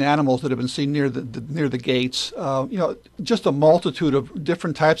dogs and animals that have been seen near the gates. Just a multitude of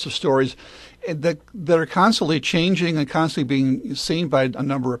different types of stories that are constantly changing and constantly being seen by a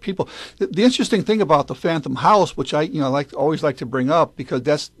number of people. The interesting thing about the Phantom House, which I always like to bring up because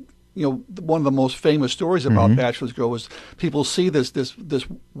that's one of the most famous stories about Bachelor's Grove, is people see this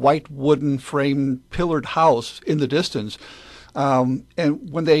white wooden framed pillared house in the distance,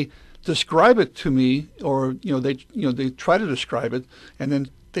 and when they describe it to me, or they try to describe it, and then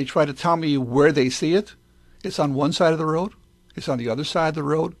they try to tell me where they see it. It's on one side of the road. It's on the other side of the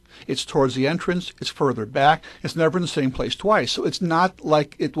road. It's towards the entrance. It's further back. It's never in the same place twice. So it's not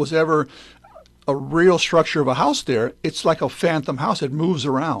like it was ever a real structure of a house there. It's like a phantom house. It moves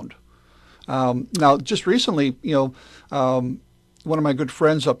around. Now, just recently, one of my good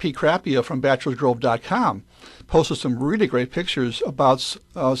friends, Pete Crappia from Bachelor'sGrove.com, posted some really great pictures about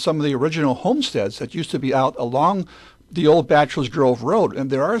some of the original homesteads that used to be out along the old Bachelor's Grove Road. And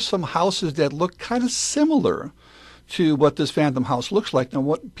there are some houses that look kind of similar to what this Phantom House looks like. Now,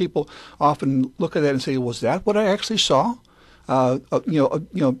 what people often look at that and say, was that what I actually saw?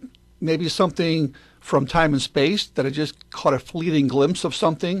 Maybe something from time and space that I just caught a fleeting glimpse of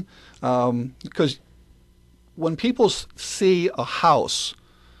something. Because when people see a house,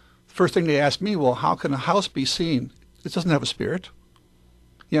 first thing they ask me, well, how can a house be seen? It doesn't have a spirit.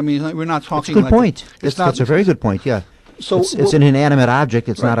 Yeah, we're not talking. That's a good point. That's a very good point. Yeah. So it's an inanimate object.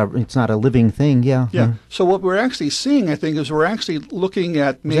 It's right. It's not a living thing. Yeah. Yeah. Mm-hmm. So what we're actually seeing, I think, is we're actually looking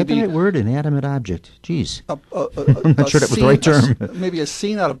at maybe. Is that the right word? Inanimate object. Jeez. I'm not sure that was the right term. Maybe a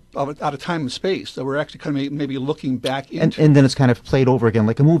scene out of time and space that we're actually kind of maybe looking back into. And then it's kind of played over again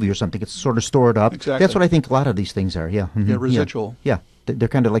like a movie or something. It's sort of stored up. Exactly. That's what I think a lot of these things are. Yeah. Mm-hmm. Yeah. Residual. Yeah. They're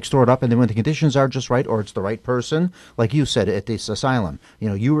kind of like stored up, and then when the conditions are just right, or it's the right person, like you said at this asylum,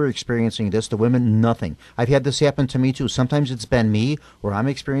 you were experiencing this, the women, nothing. I've had this happen to me too. Sometimes it's been me, where I'm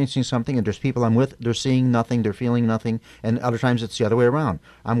experiencing something, and there's people I'm with, they're seeing nothing, they're feeling nothing, and other times it's the other way around.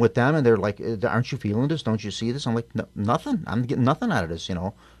 I'm with them, and they're like, aren't you feeling this? Don't you see this? I'm like, no, nothing. I'm getting nothing out of this,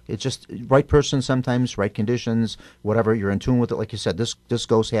 It's just right person sometimes, right conditions, whatever. You're in tune with it. Like you said, this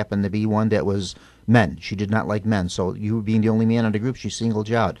ghost happened to be one that was men. She did not like men. So you being the only man in the group, she singled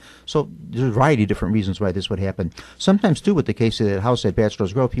you out. So there's a variety of different reasons why this would happen. Sometimes, too, with the case of that house at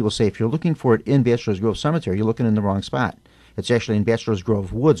Bachelor's Grove, people say if you're looking for it in Bachelor's Grove Cemetery, you're looking in the wrong spot. It's actually in Bachelor's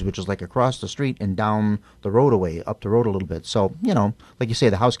Grove Woods, which is like across the street and down the road away, up the road a little bit. So, like you say,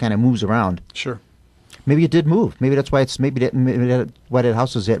 the house kind of moves around. Sure. Maybe it did move. Maybe that's why why that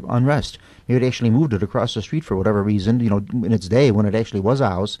house is at unrest. Maybe they actually moved it across the street for whatever reason. In its day when it actually was a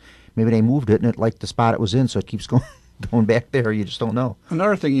house, maybe they moved it and it liked the spot it was in, so it keeps going. going back there. You just don't know.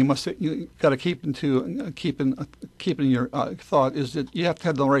 Another thing you got to keep in your thought is that you have to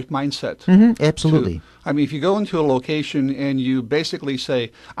have the right mindset. Absolutely. I mean, if you go into a location and you basically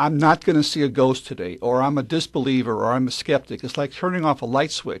say, I'm not going to see a ghost today, or I'm a disbeliever, or I'm a skeptic, it's like turning off a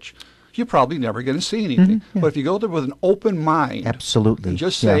light switch. You're probably never going to see anything. But if you go there with an open mind, absolutely, and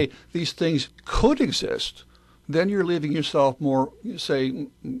just say these things could exist, then you're leaving yourself more,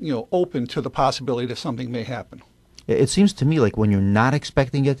 open to the possibility that something may happen. It seems to me like when you're not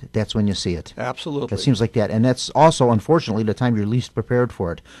expecting it, that's when you see it. Absolutely. It seems like that. And that's also, unfortunately, the time you're least prepared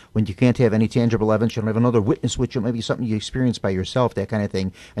for it. When you can't have any tangible evidence, you don't have another witness with you, maybe something you experience by yourself, that kind of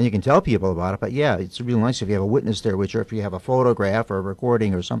thing. And you can tell people about it. But yeah, it's real nice if you have a witness there with you, or if you have a photograph or a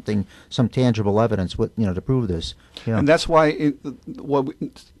recording or something, some tangible evidence with, to prove this. Yeah. And that's why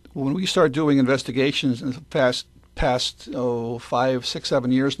when we start doing investigations in the past 5, 6,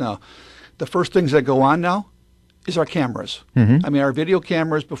 7 years now, the first things that go on now is our cameras. I mean, our video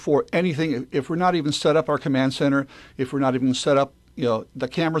cameras before anything. If we're not even set up our command center, if we're not even set up, the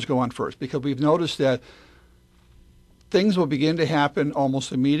cameras go on first, because we've noticed that things will begin to happen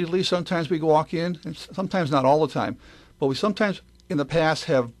almost immediately. Sometimes we walk in, and sometimes not all the time, but we sometimes in the past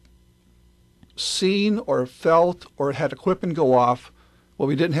have seen or felt or had equipment go off. Well,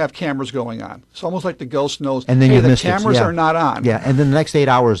 we didn't have cameras going on. It's almost like the ghost knows, and then hey, you the missed cameras are not on. Yeah, and then the next 8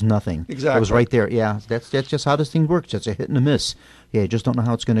 hours, nothing. Exactly. It was right there. Yeah, that's just how this thing works. It's a hit and a miss. Yeah, you just don't know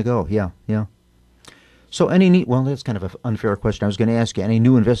how it's going to go. Yeah. So that's kind of an unfair question. I was going to ask you, any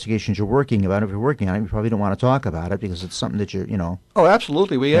new investigations you're working about? If you're working on it, you probably don't want to talk about it because it's something that Oh,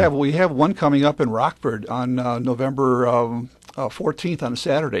 absolutely. We have one coming up in Rockford on November 14th on a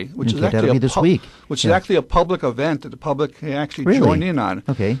Saturday, which is actually this week. Which is actually a public event that the public can actually join in on.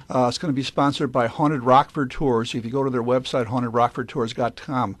 Okay. It's going to be sponsored by Haunted Rockford Tours. If you go to their website,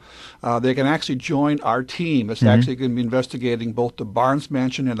 hauntedrockfordtours.com, they can actually join our team. It's actually going to be investigating both the Barnes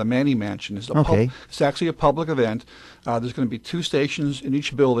Mansion and the Manny Mansion. It's actually a public event. There's going to be 2 stations in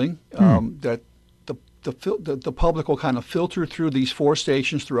each building that the public will kind of filter through these 4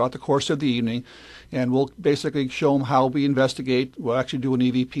 stations throughout the course of the evening, and we'll basically show them how we investigate. We'll actually do an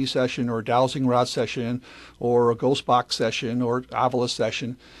EVP session or a dowsing rod session or a ghost box session or Avila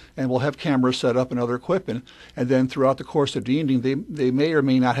session, and we'll have cameras set up and other equipment. And then throughout the course of the evening, they may or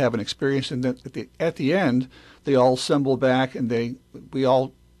may not have an experience, and then at the end, they all assemble back and we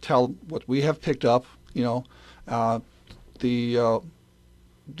all tell what we have picked up.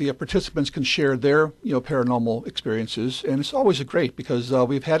 The participants can share their paranormal experiences, and it's always great because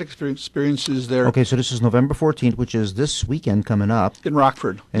we've had experiences there. Okay, so this is November 14th, which is this weekend coming up in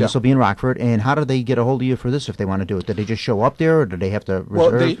Rockford, and this will be in Rockford. And how do they get a hold of you for this if they want to do it? Do they just show up there, or do they have to reserve?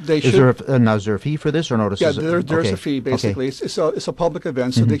 Well, they should. Is there a fee for this, or no? There's a fee basically. Okay. It's a public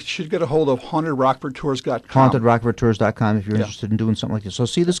event, so they should get a hold of hauntedrockfordtours.com. Hauntedrockfordtours.com if you're interested in doing something like this. So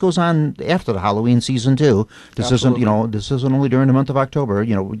see, this goes on after the Halloween season too. This isn't only during the month of October.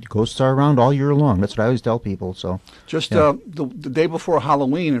 Ghosts are around all year long. That's what I always tell people. So the day before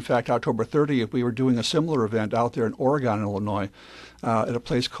Halloween, in fact, October 30th, we were doing a similar event out there in Oregon, Illinois, at a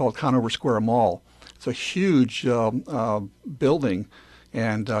place called Conover Square Mall. It's a huge building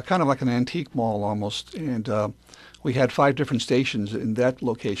and kind of like an antique mall almost. And we had 5 different stations in that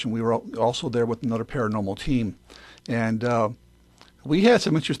location. We were also there with another paranormal team, and we had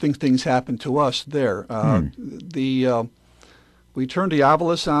some interesting things happen to us there. We turned the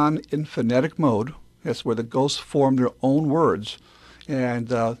Avilas on in phonetic mode. That's where the ghosts form their own words. And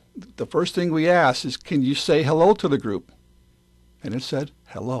the first thing we asked is, can you say hello to the group? And it said,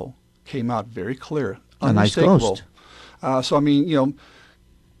 hello. Came out very clear. Unmistakable. A nice ghost. So, I mean,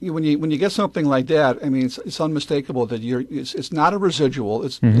 when you get something like that, I mean, it's unmistakable that it's not a residual.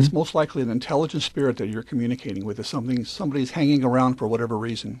 It's most likely an intelligent spirit that you're communicating with. It's somebody's hanging around for whatever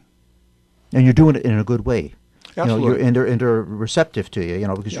reason. And you're doing it in a good way. Absolutely. And they're receptive to you,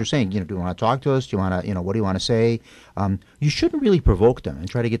 because you're saying, do you want to talk to us? Do you want to, what do you want to say? You shouldn't really provoke them and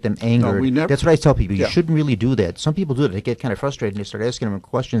try to get them angered. No, that's what I tell people. You shouldn't really do that. Some people do it. They get kind of frustrated and they start asking them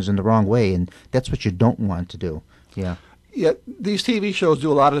questions in the wrong way, and that's what you don't want to do. Yeah. Yeah, these TV shows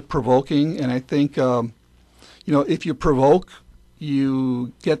do a lot of provoking, and I think, if you provoke,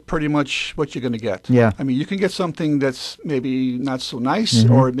 you get pretty much what you're going to get. Yeah. I mean, you can get something that's maybe not so nice,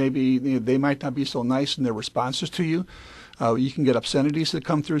 or maybe they might not be so nice in their responses to you. You can get obscenities that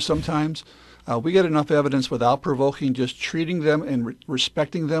come through sometimes. We get enough evidence without provoking, just treating them and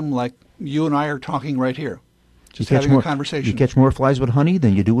respecting them like you and I are talking right here. Just having a conversation. You catch more flies with honey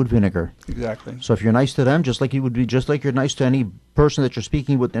than you do with vinegar. Exactly. So if you're nice to them, just like you're nice to any person that you're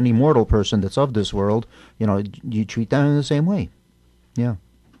speaking with, any mortal person that's of this world, you treat them in the same way. Yeah.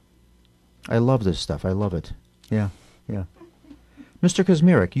 I love this stuff. I love it. Yeah. Yeah. Mr.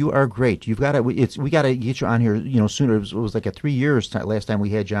 Kazmierek, you are great. You've got to. We got to get you on here. Sooner. It was like a 3 years last time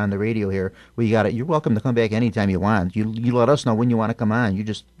we had you on the radio here. We got it. You're welcome to come back anytime you want. You let us know when you want to come on. You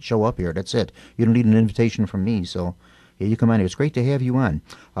just show up here. That's it. You don't need an invitation from me. So, yeah, you come on here. It's great to have you on.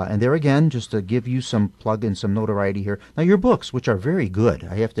 And there again, just to give you some plug and some notoriety here. Now, your books, which are very good,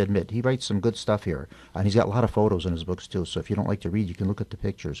 I have to admit, he writes some good stuff here, and he's got a lot of photos in his books too. So if you don't like to read, you can look at the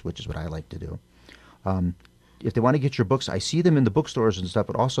pictures, which is what I like to do. If they want to get your books, I see them in the bookstores and stuff,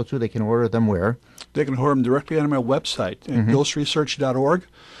 but also, too, they can order them where? They can order them directly on my website at ghostresearch.org.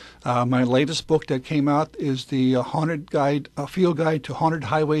 My latest book that came out is the Field Guide to Haunted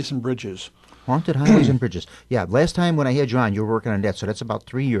Highways and Bridges. Haunted Highways and Bridges. Yeah, last time when I had you on, you were working on that, so that's about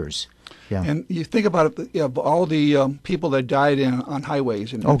 3 years. Yeah. And you think about it, all the people that died on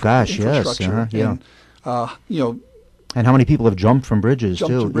highways and infrastructure. Yes, yeah. And how many people have jumped from bridges,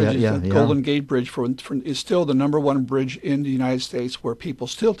 jumped too? From bridges. Yeah. The Golden Gate Bridge is still the #1 bridge in the United States where people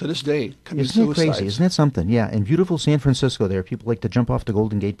still, to this day, commit suicide. Isn't that crazy? Isn't that something? Yeah. In beautiful San Francisco there, people like to jump off the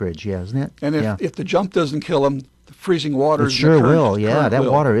Golden Gate Bridge. Yeah, isn't it? And if the jump doesn't kill them, the freezing water... It sure will. Yeah, that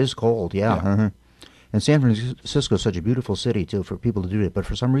water is cold. Yeah. Yeah. Uh-huh. And San Francisco is such a beautiful city, too, for people to do it. But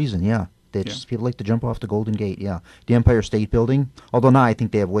for some reason, people like to jump off the Golden Gate, yeah. The Empire State Building, although now I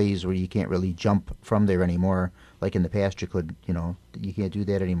think they have ways where you can't really jump from there anymore. Like in the past you could, you can't do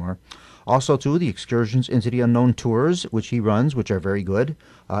that anymore. Also, too, the Excursions into the Unknown tours, which he runs, which are very good.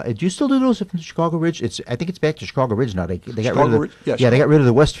 Do you still do those from Chicago Ridge? I think it's back to Chicago Ridge now. They got rid of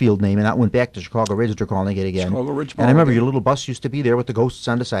the Westfield name, and that went back to Chicago Ridge. They're calling it again. Chicago Ridge. And I remember your little bus used to be there with the ghosts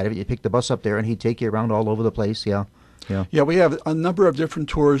on the side of it. You pick the bus up there, and he'd take you around all over the place. Yeah. Yeah, we have a number of different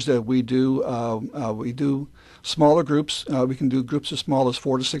tours that we do. We do smaller groups. We can do groups as small as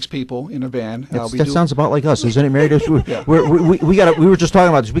 4 to 6 people in a van. That sounds about like us, isn't it, Mary? We were just talking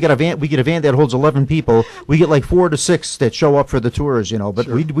about this. We got a van. We get a van that holds 11 people. We get like 4 to 6 that show up for the tours, But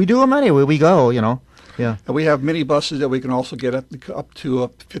sure. we do them anyway. We go, Yeah. And we have mini buses that we can also get up to a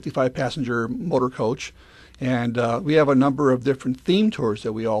 55-passenger motor coach. And we have a number of different theme tours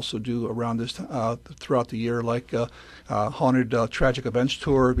that we also do around this throughout the year, like haunted tragic events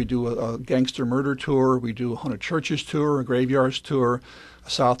tour. We do a gangster murder tour. We do a haunted churches tour, a graveyards tour, a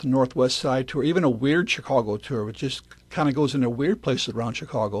south and northwest side tour, even a weird Chicago tour, which just kind of goes into weird places around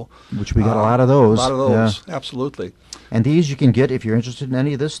Chicago. Which we got a lot of those. A lot of those, absolutely. And these you can get if you're interested in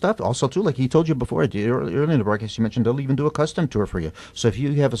any of this stuff. Also, too, like he told you before, earlier in the broadcast, you mentioned they'll even do a custom tour for you. So if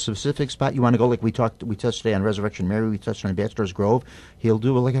you have a specific spot you want to go, like we touched today on Resurrection Mary, we touched on Bachelor's Grove, he'll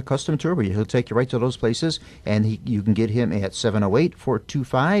do like a custom tour where he'll take you right to those places, and you can get him at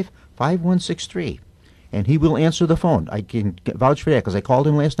 708-425-5163. And he will answer the phone. I can vouch for that because I called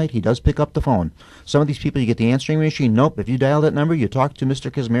him last night. He does pick up the phone. Some of these people, you get the answering machine. Nope. If you dial that number, you talk to Mr.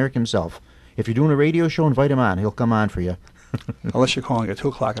 Kazmierek himself. If you're doing a radio show, invite him on. He'll come on for you. Unless you're calling at 2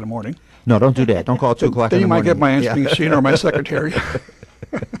 o'clock in the morning. No, don't do that. Don't call at 2 o'clock in the morning. Then you might get my answering machine or my secretary.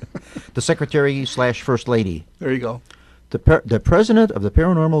 The secretary/first lady. There you go. The president of the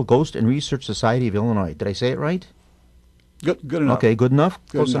Paranormal Ghost and Research Society of Illinois. Did I say it right? Good enough. Okay, good enough?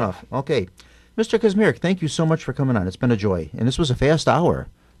 Close enough. Okay. Mr. Kazmierek, thank you so much for coming on. It's been a joy. And this was a fast hour.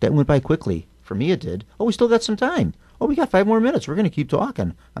 That went by quickly. For me, it did. Oh, we still got some time. Oh, we got 5 more minutes. We're going to keep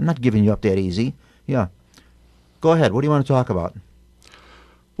talking. I'm not giving you up that easy. Yeah. Go ahead. What do you want to talk about?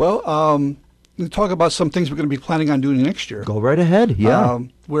 Well, we'll talk about some things we're going to be planning on doing next year. Go right ahead. Yeah.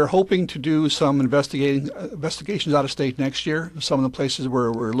 We're hoping to do some investigations out of state next year. Some of the places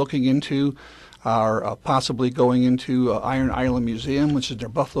we're looking into are possibly going into Iron Island Museum, which is near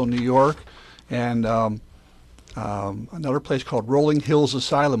Buffalo, New York, and another place called Rolling Hills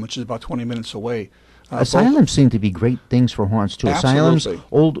Asylum, which is about 20 minutes away. Asylums seem to be great things for haunts too. Absolutely. Asylums,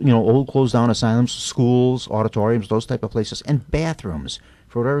 old closed down asylums, schools, auditoriums, those type of places, and bathrooms.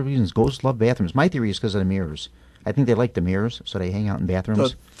 For whatever reasons, ghosts love bathrooms. My theory is because of the mirrors. I think they like the mirrors, so they hang out in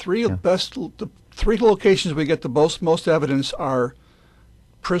bathrooms. The three locations we get the most evidence are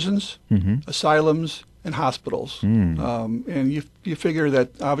prisons, asylums, and hospitals. And you figure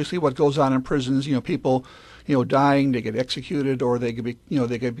that obviously what goes on in prisons, people, dying, they get executed, or they could be,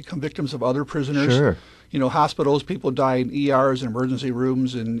 they could become victims of other prisoners. Sure. Hospitals, people die in ERs and emergency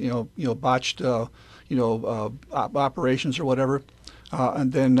rooms, and botched, operations or whatever.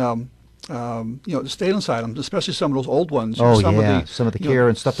 And then the state asylums, especially some of those old ones. Some of the care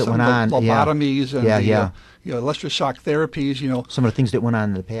and stuff that went on. Lobotomies and electroshock therapies. Some of the things that went on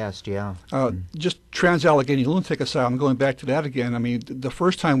in the past. Yeah. Just Trans-Allegheny Lunatic Asylum. Going back to that again. I mean, the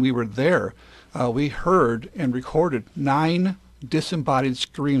first time we were there, we heard and recorded 9 disembodied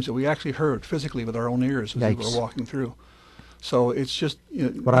screams that we actually heard physically with our own ears as we were walking through. So it's just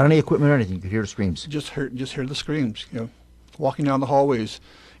Without any equipment or anything, you could hear the screams. just hear the screams. Walking down the hallways,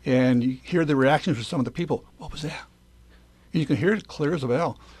 and you hear the reactions from some of the people. What was that? And you can hear it clear as a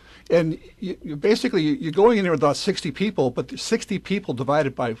bell. And you're going in there with about 60 people, but there's 60 people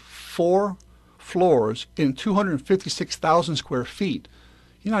divided by 4 floors in 256,000 square feet.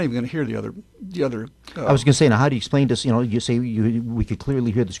 You're not even going to hear the other. I was going to say, now, how do you explain this? You say we could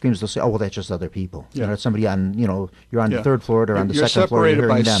clearly hear the screams. They'll say, oh, well, that's just other people. Yeah. That's somebody on, you're on the third floor or on the You're second floor. You're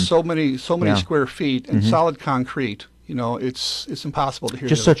separated hearing by them. so many square feet and solid concrete. It's impossible to hear.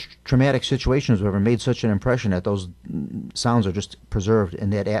 Just such traumatic situations where made such an impression that those sounds are just preserved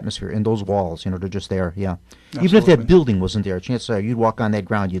in that atmosphere, in those walls. They're just there. Yeah. Absolutely. Even if that building wasn't there, chances are you'd walk on that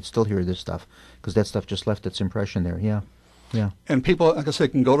ground, you'd still hear this stuff because that stuff just left its impression there. Yeah. Yeah. And people, like I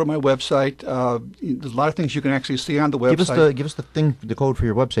said, can go to my website. There's a lot of things you can actually see on the website. Give us the code for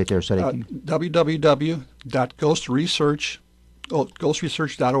your website there, Sadiq.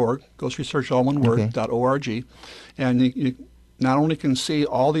 www.ghostresearch.org, ghostresearch all one word, .org, and you not only can see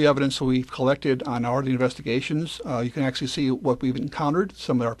all the evidence that we've collected on our investigations, you can actually see what we've encountered,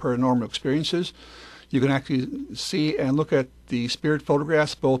 some of our paranormal experiences. You can actually see and look at the spirit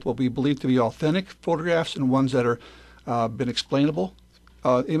photographs, both what we believe to be authentic photographs and ones that are been explainable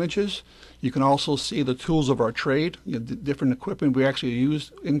images. You can also see the tools of our trade, the different equipment we actually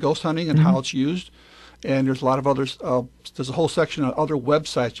use in ghost hunting and how it's used. And there's a lot of others. There's a whole section of other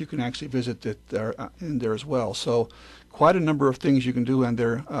websites you can actually visit that are in there as well. So quite a number of things you can do in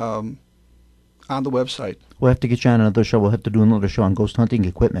there on the website. We'll have to get you on another show. We'll have to do another show on ghost hunting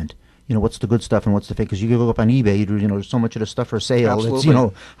equipment. What's the good stuff and what's the fake? Because you can go up on eBay, there's so much of this stuff for sale. Absolutely.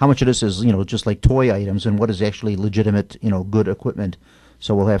 It's, how much of this is, just like toy items and what is actually legitimate, good equipment.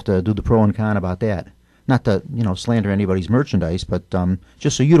 So we'll have to do the pro and con about that. Not to, slander anybody's merchandise, but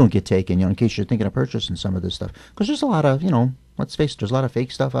just so you don't get taken, in case you're thinking of purchasing some of this stuff. Because there's a lot of, let's face it, there's a lot of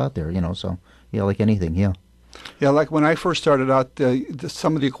fake stuff out there, so, like anything, yeah. Yeah, like when I first started out,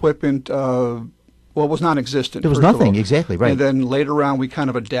 some of the equipment, it was non-existent. There was nothing, exactly, right. And then later on, we kind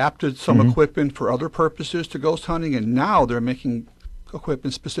of adapted some equipment for other purposes to ghost hunting, and now they're making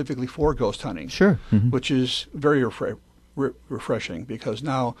equipment specifically for ghost hunting. Sure. Which is very refreshing, because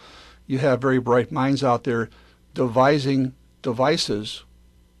now you have very bright minds out there devising devices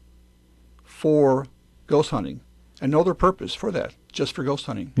for ghost hunting and know their purpose for that, just for ghost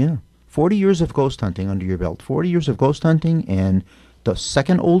hunting. Yeah. 40 years of ghost hunting under your belt. 40 years of ghost hunting, and the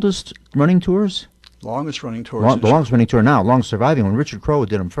second oldest running tours? Longest running tours. The longest running tour now, longest surviving one. Richard Crowe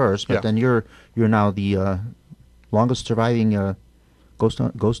did them first, but Yeah. then you're now the longest surviving ghost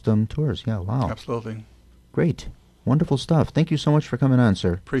tours. Yeah, wow. Absolutely. Great. Wonderful stuff. Thank you so much for coming on,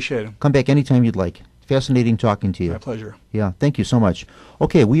 sir. Appreciate it. Come back anytime you'd like. Fascinating talking to you. My pleasure. Yeah, thank you so much.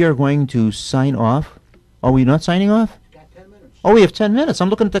 Okay, we are going to sign off. Are we not signing off? Got 10 minutes. Oh, we have 10 minutes. I'm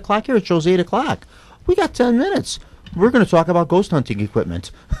looking at the clock here. It shows 8 o'clock. We got 10 minutes. We're going to talk about ghost hunting equipment.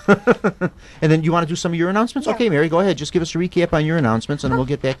 And then you want to do some of your announcements? Yeah. Okay, Mary, go ahead. Just give us a recap on your announcements, and then we'll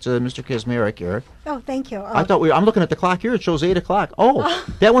get back to Mr. Kazmarek here. Oh, thank you. I'm looking at the clock here. It shows 8 o'clock. Oh,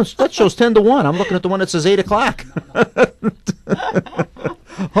 that shows 10 to 1. I'm looking at the one that says 8 o'clock.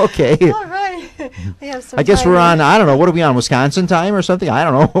 Okay. All right. We have some I guess time we're on, left. I don't know, what are we on, Wisconsin time or something? I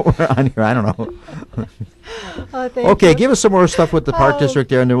don't know what we're on here. I don't know. Oh, thank Okay, you. give us some more stuff with the Park Oh. District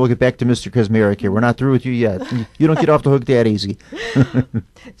there, and then we'll get back to Mr. Kazmarek here. We're not through with you yet. You don't get off the hook that easy.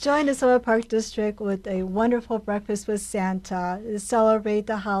 Join the Summer Park District with a wonderful breakfast with Santa to celebrate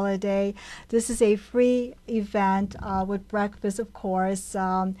the holiday. This is a free event with breakfast, of course.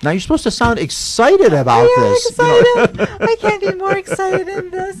 Now, you're supposed to sound excited about I am this. excited. I can't be more excited than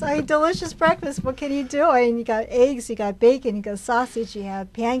this. Delicious breakfast. What can you do? You got eggs, you got bacon, you got sausage, you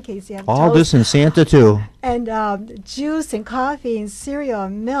have pancakes, you have All toast, this in Santa, too. and juice and coffee and cereal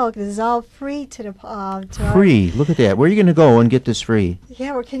and milk. This is all free to the Free. Look at that. Where are you going to go and get this free?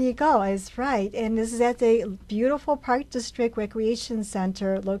 Yeah, where can you go? That's right. And this is at the beautiful Park District Recreation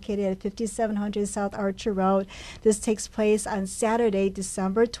Center located at 5700 South Archer Road. This takes place on Saturday,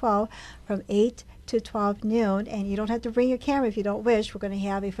 December 12th from 8 to 12 noon. And you don't have to bring your camera if you don't wish. We're going to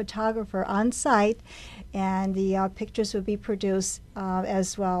have a photographer on site, and the pictures will be produced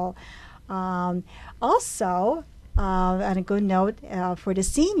as well. Also, on a good note, for the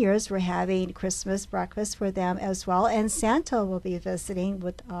seniors, we're having Christmas breakfast for them as well, and Santa will be visiting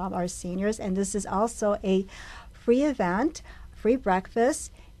with our seniors, and this is also a free event, free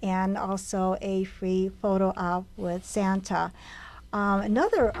breakfast, and also a free photo op with Santa.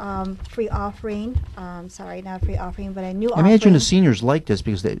 Another free offering, sorry, not free offering, but a new I offering. imagine the seniors like this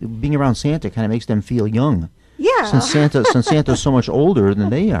because being around Santa kind of makes them feel young. Yeah. Since Santa's so much older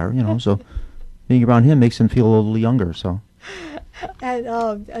than they are, so being around him makes them feel a little younger. So And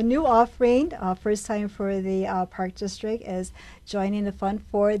a new offering, first time for the Park District, is joining the fund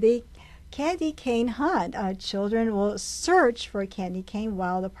for the candy cane hunt. Children will search for a candy cane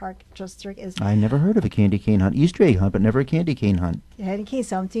while the Park District is... I never heard of a candy cane hunt. Easter egg hunt, but never a candy cane hunt. Candy cane,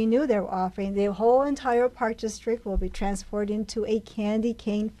 something new they're offering. The whole entire Park District will be transformed into a candy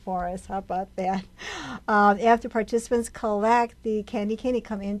cane forest. How about that? After participants collect the candy cane, they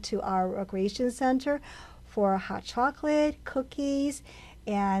come into our recreation center for hot chocolate, cookies,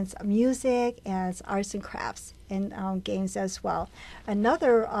 and music, and arts and crafts, and games as well.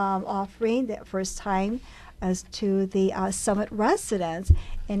 Another offering, that first time, as to the Summit residents.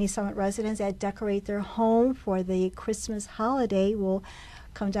 Any Summit residents that decorate their home for the Christmas holiday will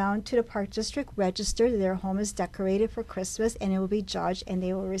come down to the Park District, register that their home is decorated for Christmas, and it will be judged, and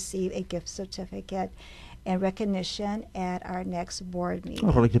they will receive a gift certificate and recognition at our next board meeting.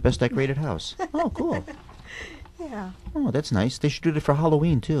 Oh, like the best decorated house. Oh, cool. Yeah. Oh, that's nice. They should do it for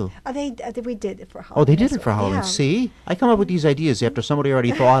Halloween, too. We did it for Halloween. Oh, they did as it for well. Halloween. Yeah. See? I come up with these ideas after somebody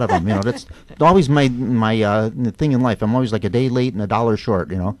already thought of them. You know, that's always my thing in life. I'm always like a day late and $1 short,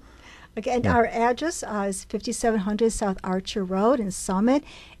 you know. Again, Yeah. our address is 5700 South Archer Road in Summit.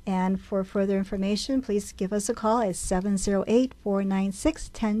 And for further information, please give us a call at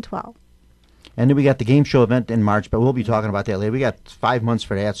 708-496-1012. And then we got the game show event in March, but we'll be talking about that later. We got 5 months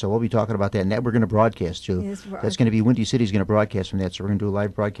for that, so we'll be talking about that. And that we're going to broadcast, too. Yes, we are. That's going to be Windy City's going to broadcast from that, so we're going to do a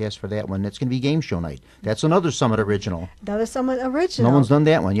live broadcast for that one. That's going to be game show night. That's another Summit original. Another Summit original. No one's done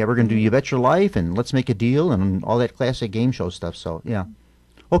that one. Yeah, we're going to do You Bet Your Life and Let's Make a Deal and all that classic game show stuff. So, yeah.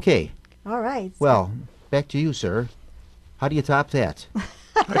 Okay. All right. Well, back to you, sir. How do you top that?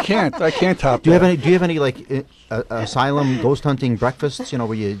 I can't top Do you that. have any like asylum ghost hunting breakfasts? You know,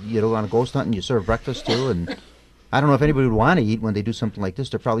 where you go on a ghost hunt and you serve breakfast too. And I don't know if anybody would want to eat when they do something like this.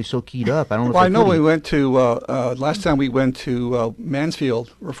 They're probably so keyed up. I don't know. Well, if I they know could we eat. went to last time we went to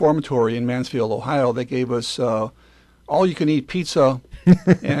Mansfield Reformatory in Mansfield, Ohio. They gave us all you can eat pizza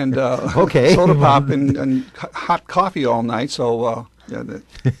and Okay. soda pop and hot coffee all night. So yeah,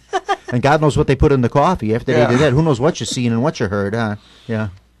 And God knows what they put in the coffee after Yeah. they did that. Who knows what you seen and what you heard? Huh? Yeah.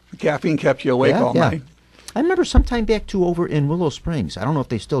 caffeine kept you awake all night. I remember sometime back, too, over in Willow Springs. I don't know if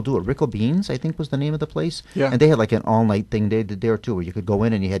they still do it. Rickle Beans, I think, was the name of the place. Yeah. And they had like an all-night thing they did there, too, where you could go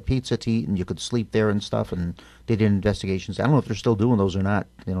in and you had pizza to eat and you could sleep there and stuff. And they did investigations. I don't know if they're still doing those or not.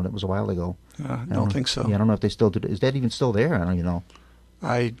 You know, that was a while ago. I know. don't think so. Yeah, I don't know if they still do. Is that even still there? I don't even know.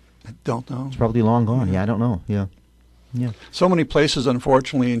 I don't know. It's probably long gone. Yeah, I don't know. Yeah. Yeah. So many places,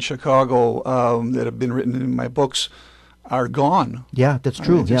 unfortunately, in Chicago that have been written in my books are gone. Yeah, that's I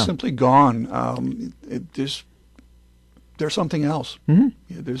true. mean, they're yeah. simply gone. There's something else. hmm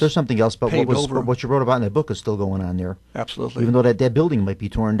Yeah, There's something else, but paved over. what you wrote about in that book is still going on there. Absolutely. Even though that building might be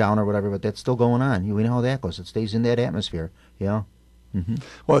torn down or whatever, but that's still going on. We know how that goes. It stays in that atmosphere. Yeah. hmm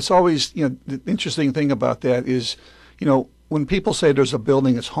Well, it's always, the interesting thing about that is, when people say there's a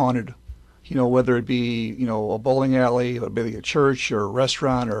building that's haunted, whether it be, a bowling alley, or maybe a church or a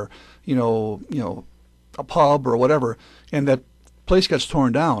restaurant or, a pub or whatever, and that place gets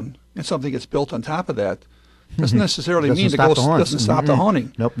torn down and something gets built on top of that, doesn't necessarily Doesn't mean the stop ghost the haunts. doesn't stop the Mhm.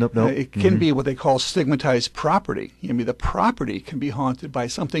 haunting. Nope. It can be what they call stigmatized property. I mean, the property can be haunted by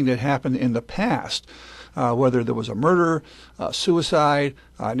something that happened in the past, whether there was a murder, suicide,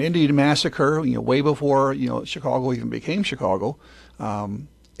 an Indian massacre, way before Chicago even became Chicago,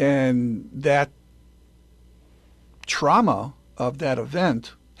 and that trauma of that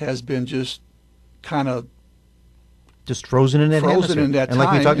event has been just kind of Just frozen in that Frozen atmosphere. in that and like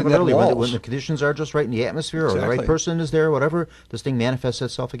we time, talked in about that earlier, when walls. the conditions are just right in the atmosphere or the right Exactly. person is there, whatever, this thing manifests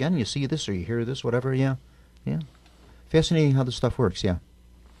itself again. You see this or you hear this, whatever. Yeah. Fascinating how this stuff works. Yeah.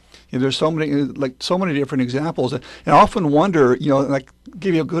 there's so many different examples, and I often wonder, like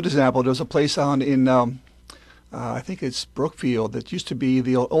give you a good example. There's a place on in I think it's Brookfield that used to be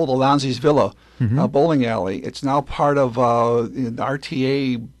the old Alonzi's Villa bowling alley. It's now part of an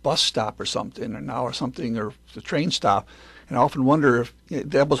RTA bus stop or something, or the train stop. And I often wonder if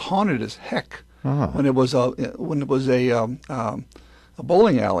that was haunted as heck when it was a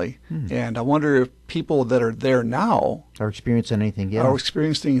bowling alley. And I wonder if people that are there now Are experiencing anything. Yeah. are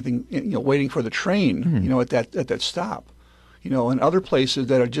experiencing anything, waiting for the train, at that stop, and other places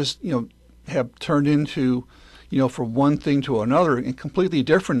that are just, have turned into, from one thing to another and completely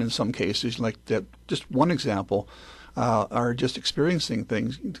different in some cases, like that. Just one example, are just experiencing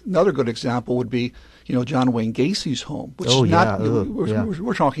things. Another good example would be, John Wayne Gacy's home, which Oh, is yeah. not.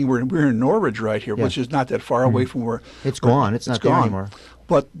 We're talking. We're in Norridge right here, Yeah. which is not that far away from where It's gone. It's not there gone. anymore.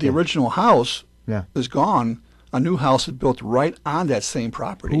 But the original house Yeah. is gone. A new house is built right on that same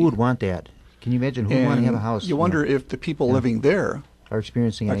property. Who would want that? Can you imagine who would want to have a house? You wonder if the people living there are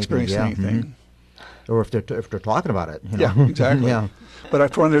experiencing anything. anything. Or if they're talking about it. Yeah, exactly. Yeah.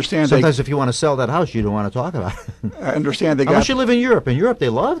 But I understand sometimes if you want to sell that house, you don't want to talk about it. I understand they Unless you live in Europe. In Europe, they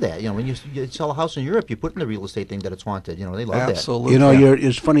love that. When you sell a house in Europe, you put in the real estate thing that it's haunted. They love absolutely.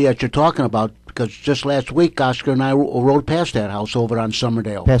 It's funny that you're talking about, because just last week, Oscar and I rode past that house over on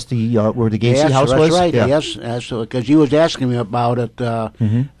Summerdale. Past the where the Gacy house that's was? Right. Yeah. Yes, because he was asking me about it.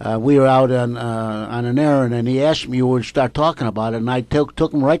 We were out on an errand, and he asked me, you would start talking about it, and I took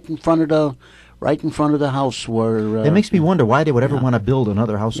him right in front of the house where. It makes me wonder why they would ever want to build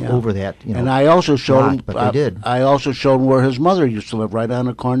another house over that. And I also showed him. But they did. I also showed him where his mother used to live, right on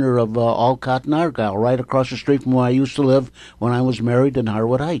the corner of Alcott and Argyle, right across the street from where I used to live when I was married in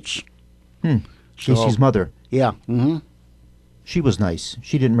Harwood Heights. Casey's mother. Yeah. Mm-hmm. She was nice.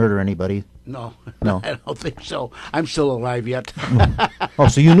 She didn't murder anybody. No, No. I don't think so. I'm still alive yet. Oh,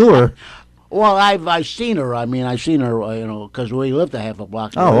 so you knew her? Well, I've seen her. I seen her, because we lived a half a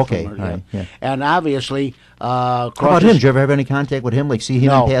block away okay. from her. All right, yeah. And obviously, how about him? Did you ever have any contact with him? Like see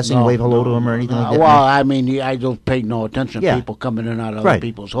him in passing, wave hello to him or anything like that? Well, I don't pay no attention to people coming in and out of other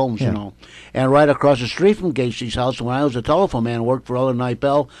people's homes, And right across the street from Gacy's house, when I was a telephone man, worked for Ellen Knight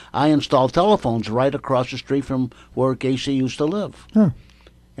Bell, I installed telephones right across the street from where Gacy used to live. Huh.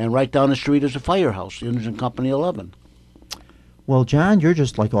 And right down the street is a firehouse, Engine Company 11. Well, John, you're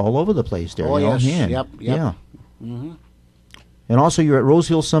just like all over the place there. Oh, yes. Man. Yep. Yeah. Mm-hmm. And also, you're at Rose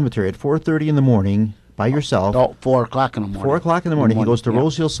Hill Cemetery at 4:30 in the morning by yourself. Oh, 4 o'clock in the morning. 4 o'clock in the morning. He goes to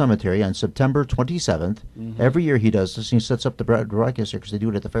Rose Hill Cemetery on September 27th. Every year he does this. He sets up the broadcast because they do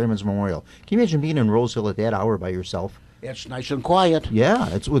it at the Fireman's Memorial. Can you imagine being in Rose Hill at that hour by yourself? It's nice and quiet. Yeah,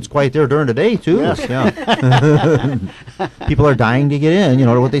 it's quiet there during the day, too. Yes. Yeah. People are dying to get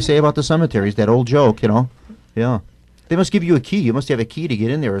in. What they say about the cemeteries, that old joke, Yeah. They must give you a key. You must have a key to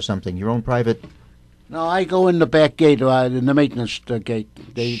get in there or something, your own private... No, I go in the back gate, in the maintenance gate.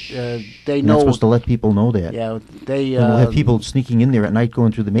 They You're know... not supposed to let people know that. Yeah, they... And we'll have people sneaking in there at night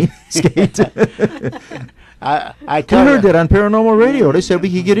going through the maintenance gate. I tell we heard that on Paranormal Radio. They said we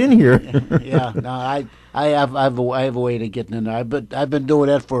could get in here. Yeah, no, I have a way to getting in there. I've been doing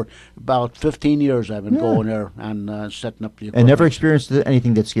that for about 15 years. I've been going there and setting up the equipment. And never experienced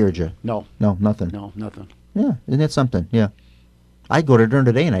anything that scared you? No. No, nothing? No, nothing. Yeah, isn't that something? Yeah. I'd go there during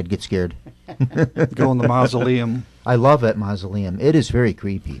the day and I'd get scared. Go in the mausoleum. I love that mausoleum. It is very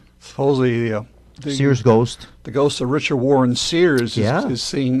creepy. Supposedly, the Sears ghost. The ghost of Richard Warren Sears Yeah. is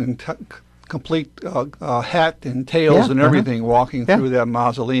seen in complete hat and tails and everything walking through that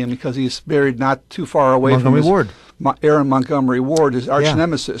mausoleum because he's buried not too far away Montgomery from Ward. Aaron Montgomery Ward, his arch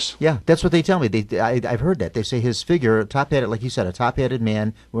nemesis. Yeah, that's what they tell me. I've heard that. They say his figure, top-hatted, like you said, a top-hatted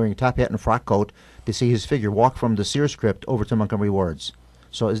man wearing a top hat and a frock coat, they say his figure walked from the Sears crypt over to Montgomery Ward's.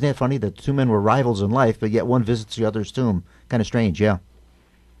 So isn't that funny that the two men were rivals in life, but yet one visits the other's tomb? Kind of strange, yeah.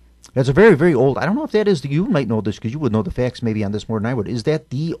 That's a very, very old... I don't know if that is... You might know this because you would know the facts maybe on this more than I would. Is that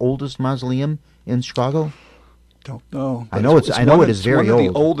the oldest mausoleum in Chicago? Don't know. I know it is very old. One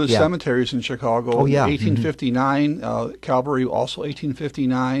of the oldest cemeteries in Chicago. Oh, yeah. 1859. Calvary, also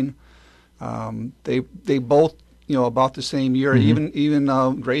 1859. They both... about the same year. Even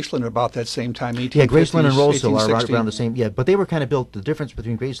Graceland about that same time, 1850s. Yeah, Graceland and Roseville are 1860. around the same. Yeah, but they were kind of built. The difference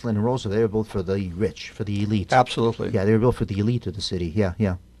between Graceland and Roseville, they were built for the rich, for the elite. Absolutely. Yeah, they were built for the elite of the city. Yeah,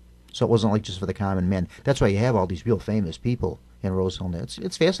 yeah. So it wasn't like just for the common man. That's why you have all these real famous people in Roseville.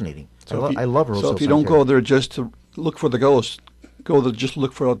 It's fascinating. So I love Roseville. So if you don't go there just to look for the ghost, go there just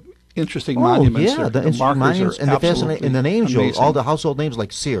look for interesting monuments. Yeah, the monuments and the names, amazing. all the household names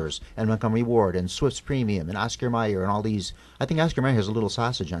like Sears and Montgomery Ward and Swift's Premium and Oscar Mayer and all these. I think Oscar Mayer has a little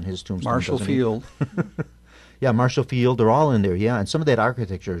sausage on his tombstone. Marshall Field. Yeah, Marshall Field. They're all in there. Yeah, and some of that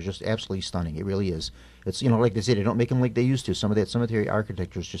architecture is just absolutely stunning. It really is. It's like they say, they don't make them like they used to. Some of that cemetery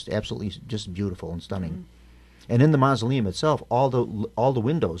architecture is just absolutely just beautiful and stunning. Mm-hmm. And in the mausoleum itself, all the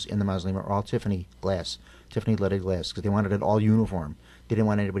windows in the mausoleum are all Tiffany glass, Tiffany leaded glass, because they wanted it all uniform. They didn't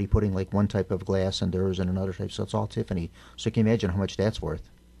want anybody putting like one type of glass and theirs and another type, so it's all Tiffany. So you can imagine how much that's worth.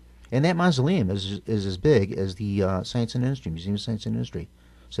 And that mausoleum is as big as the Science and Industry, Museum of Science and Industry.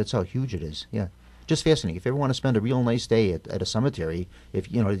 So that's how huge it is, yeah. Just fascinating. If you ever want to spend a real nice day at a cemetery,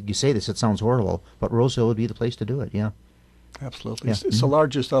 if you say this, it sounds horrible, but Roseville would be the place to do it, yeah. Absolutely. Yeah. It's the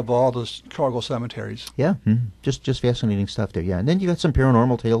largest of all the Chicago cemeteries. Yeah, just fascinating stuff there, yeah. And then you got some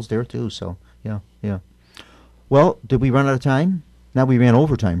paranormal tales there, too, so, yeah. Well, did we run out of time? Now we ran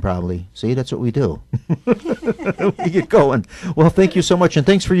overtime, probably. See, that's what we do. We get going. Well, thank you so much, and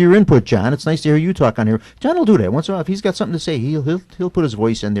thanks for your input, John. It's nice to hear you talk on here. John will do that once in a while. If he's got something to say, he'll put his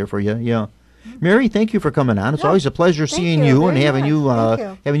voice in there for you. Yeah. Mary, thank you for coming on. It's always a pleasure seeing you and having you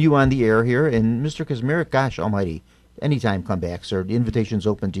on the air here. And Mr. Kazmarek, gosh almighty, anytime come back, sir. The invitation's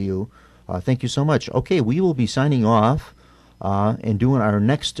open to you. Thank you so much. Okay, we will be signing off and doing our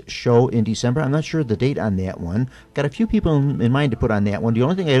next show in December. I'm not sure the date on that one. Got a few people in mind to put on that one. The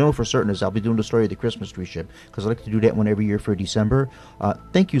only thing I know for certain is I'll be doing the story of the Christmas tree ship, because I like to do that one every year for December.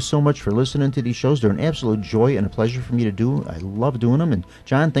 Thank you so much for listening to these shows. They're an absolute joy and a pleasure for me to do. I love doing them. And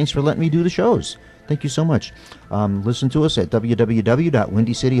John, thanks for letting me do the shows. Thank you so much. Listen to us at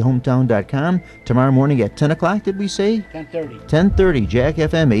www.windycityhometown.com. Tomorrow morning at 10 o'clock, did we say? 10:30. 10:30, Jack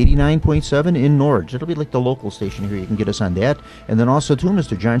FM 89.7 in Norwich. It'll be like the local station here. You can get us on that. And then also, too,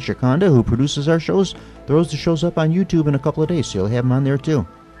 Mr. John Shikanda, who produces our shows, throws the shows up on YouTube in a couple of days, so you'll have them on there, too.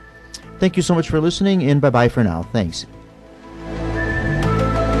 Thank you so much for listening, and bye-bye for now. Thanks.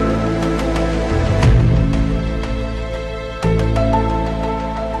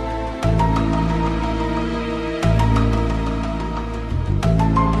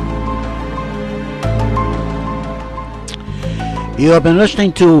 You have been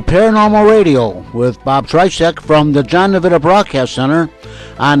listening to Paranormal Radio with Bob Trzeciak from the John DeVita Broadcast Center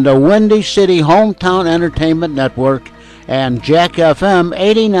on the Windy City Hometown Entertainment Network and Jack FM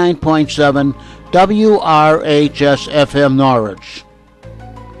 89.7 WRHS FM Norwich.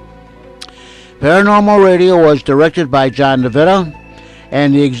 Paranormal Radio was directed by John DeVita,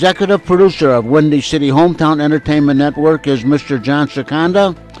 and the executive producer of Windy City Hometown Entertainment Network is Mr. John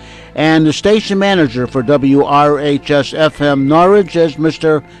Shikanda, and the station manager for WRHS FM Norwich is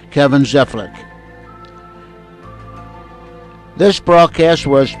Mr. Kevin Zeflik. This broadcast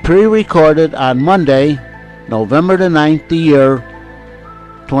was pre-recorded on Monday, November the 9th, the year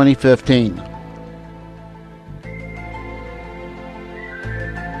 2015.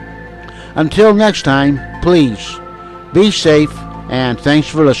 Until next time, please be safe, and thanks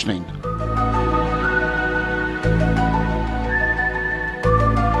for listening.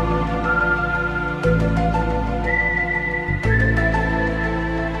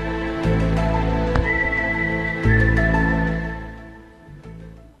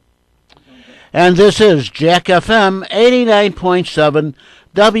 And this is Jack FM 89.7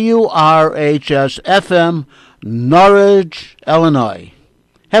 WRHS FM, Norwich, Illinois.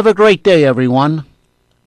 Have a great day, everyone.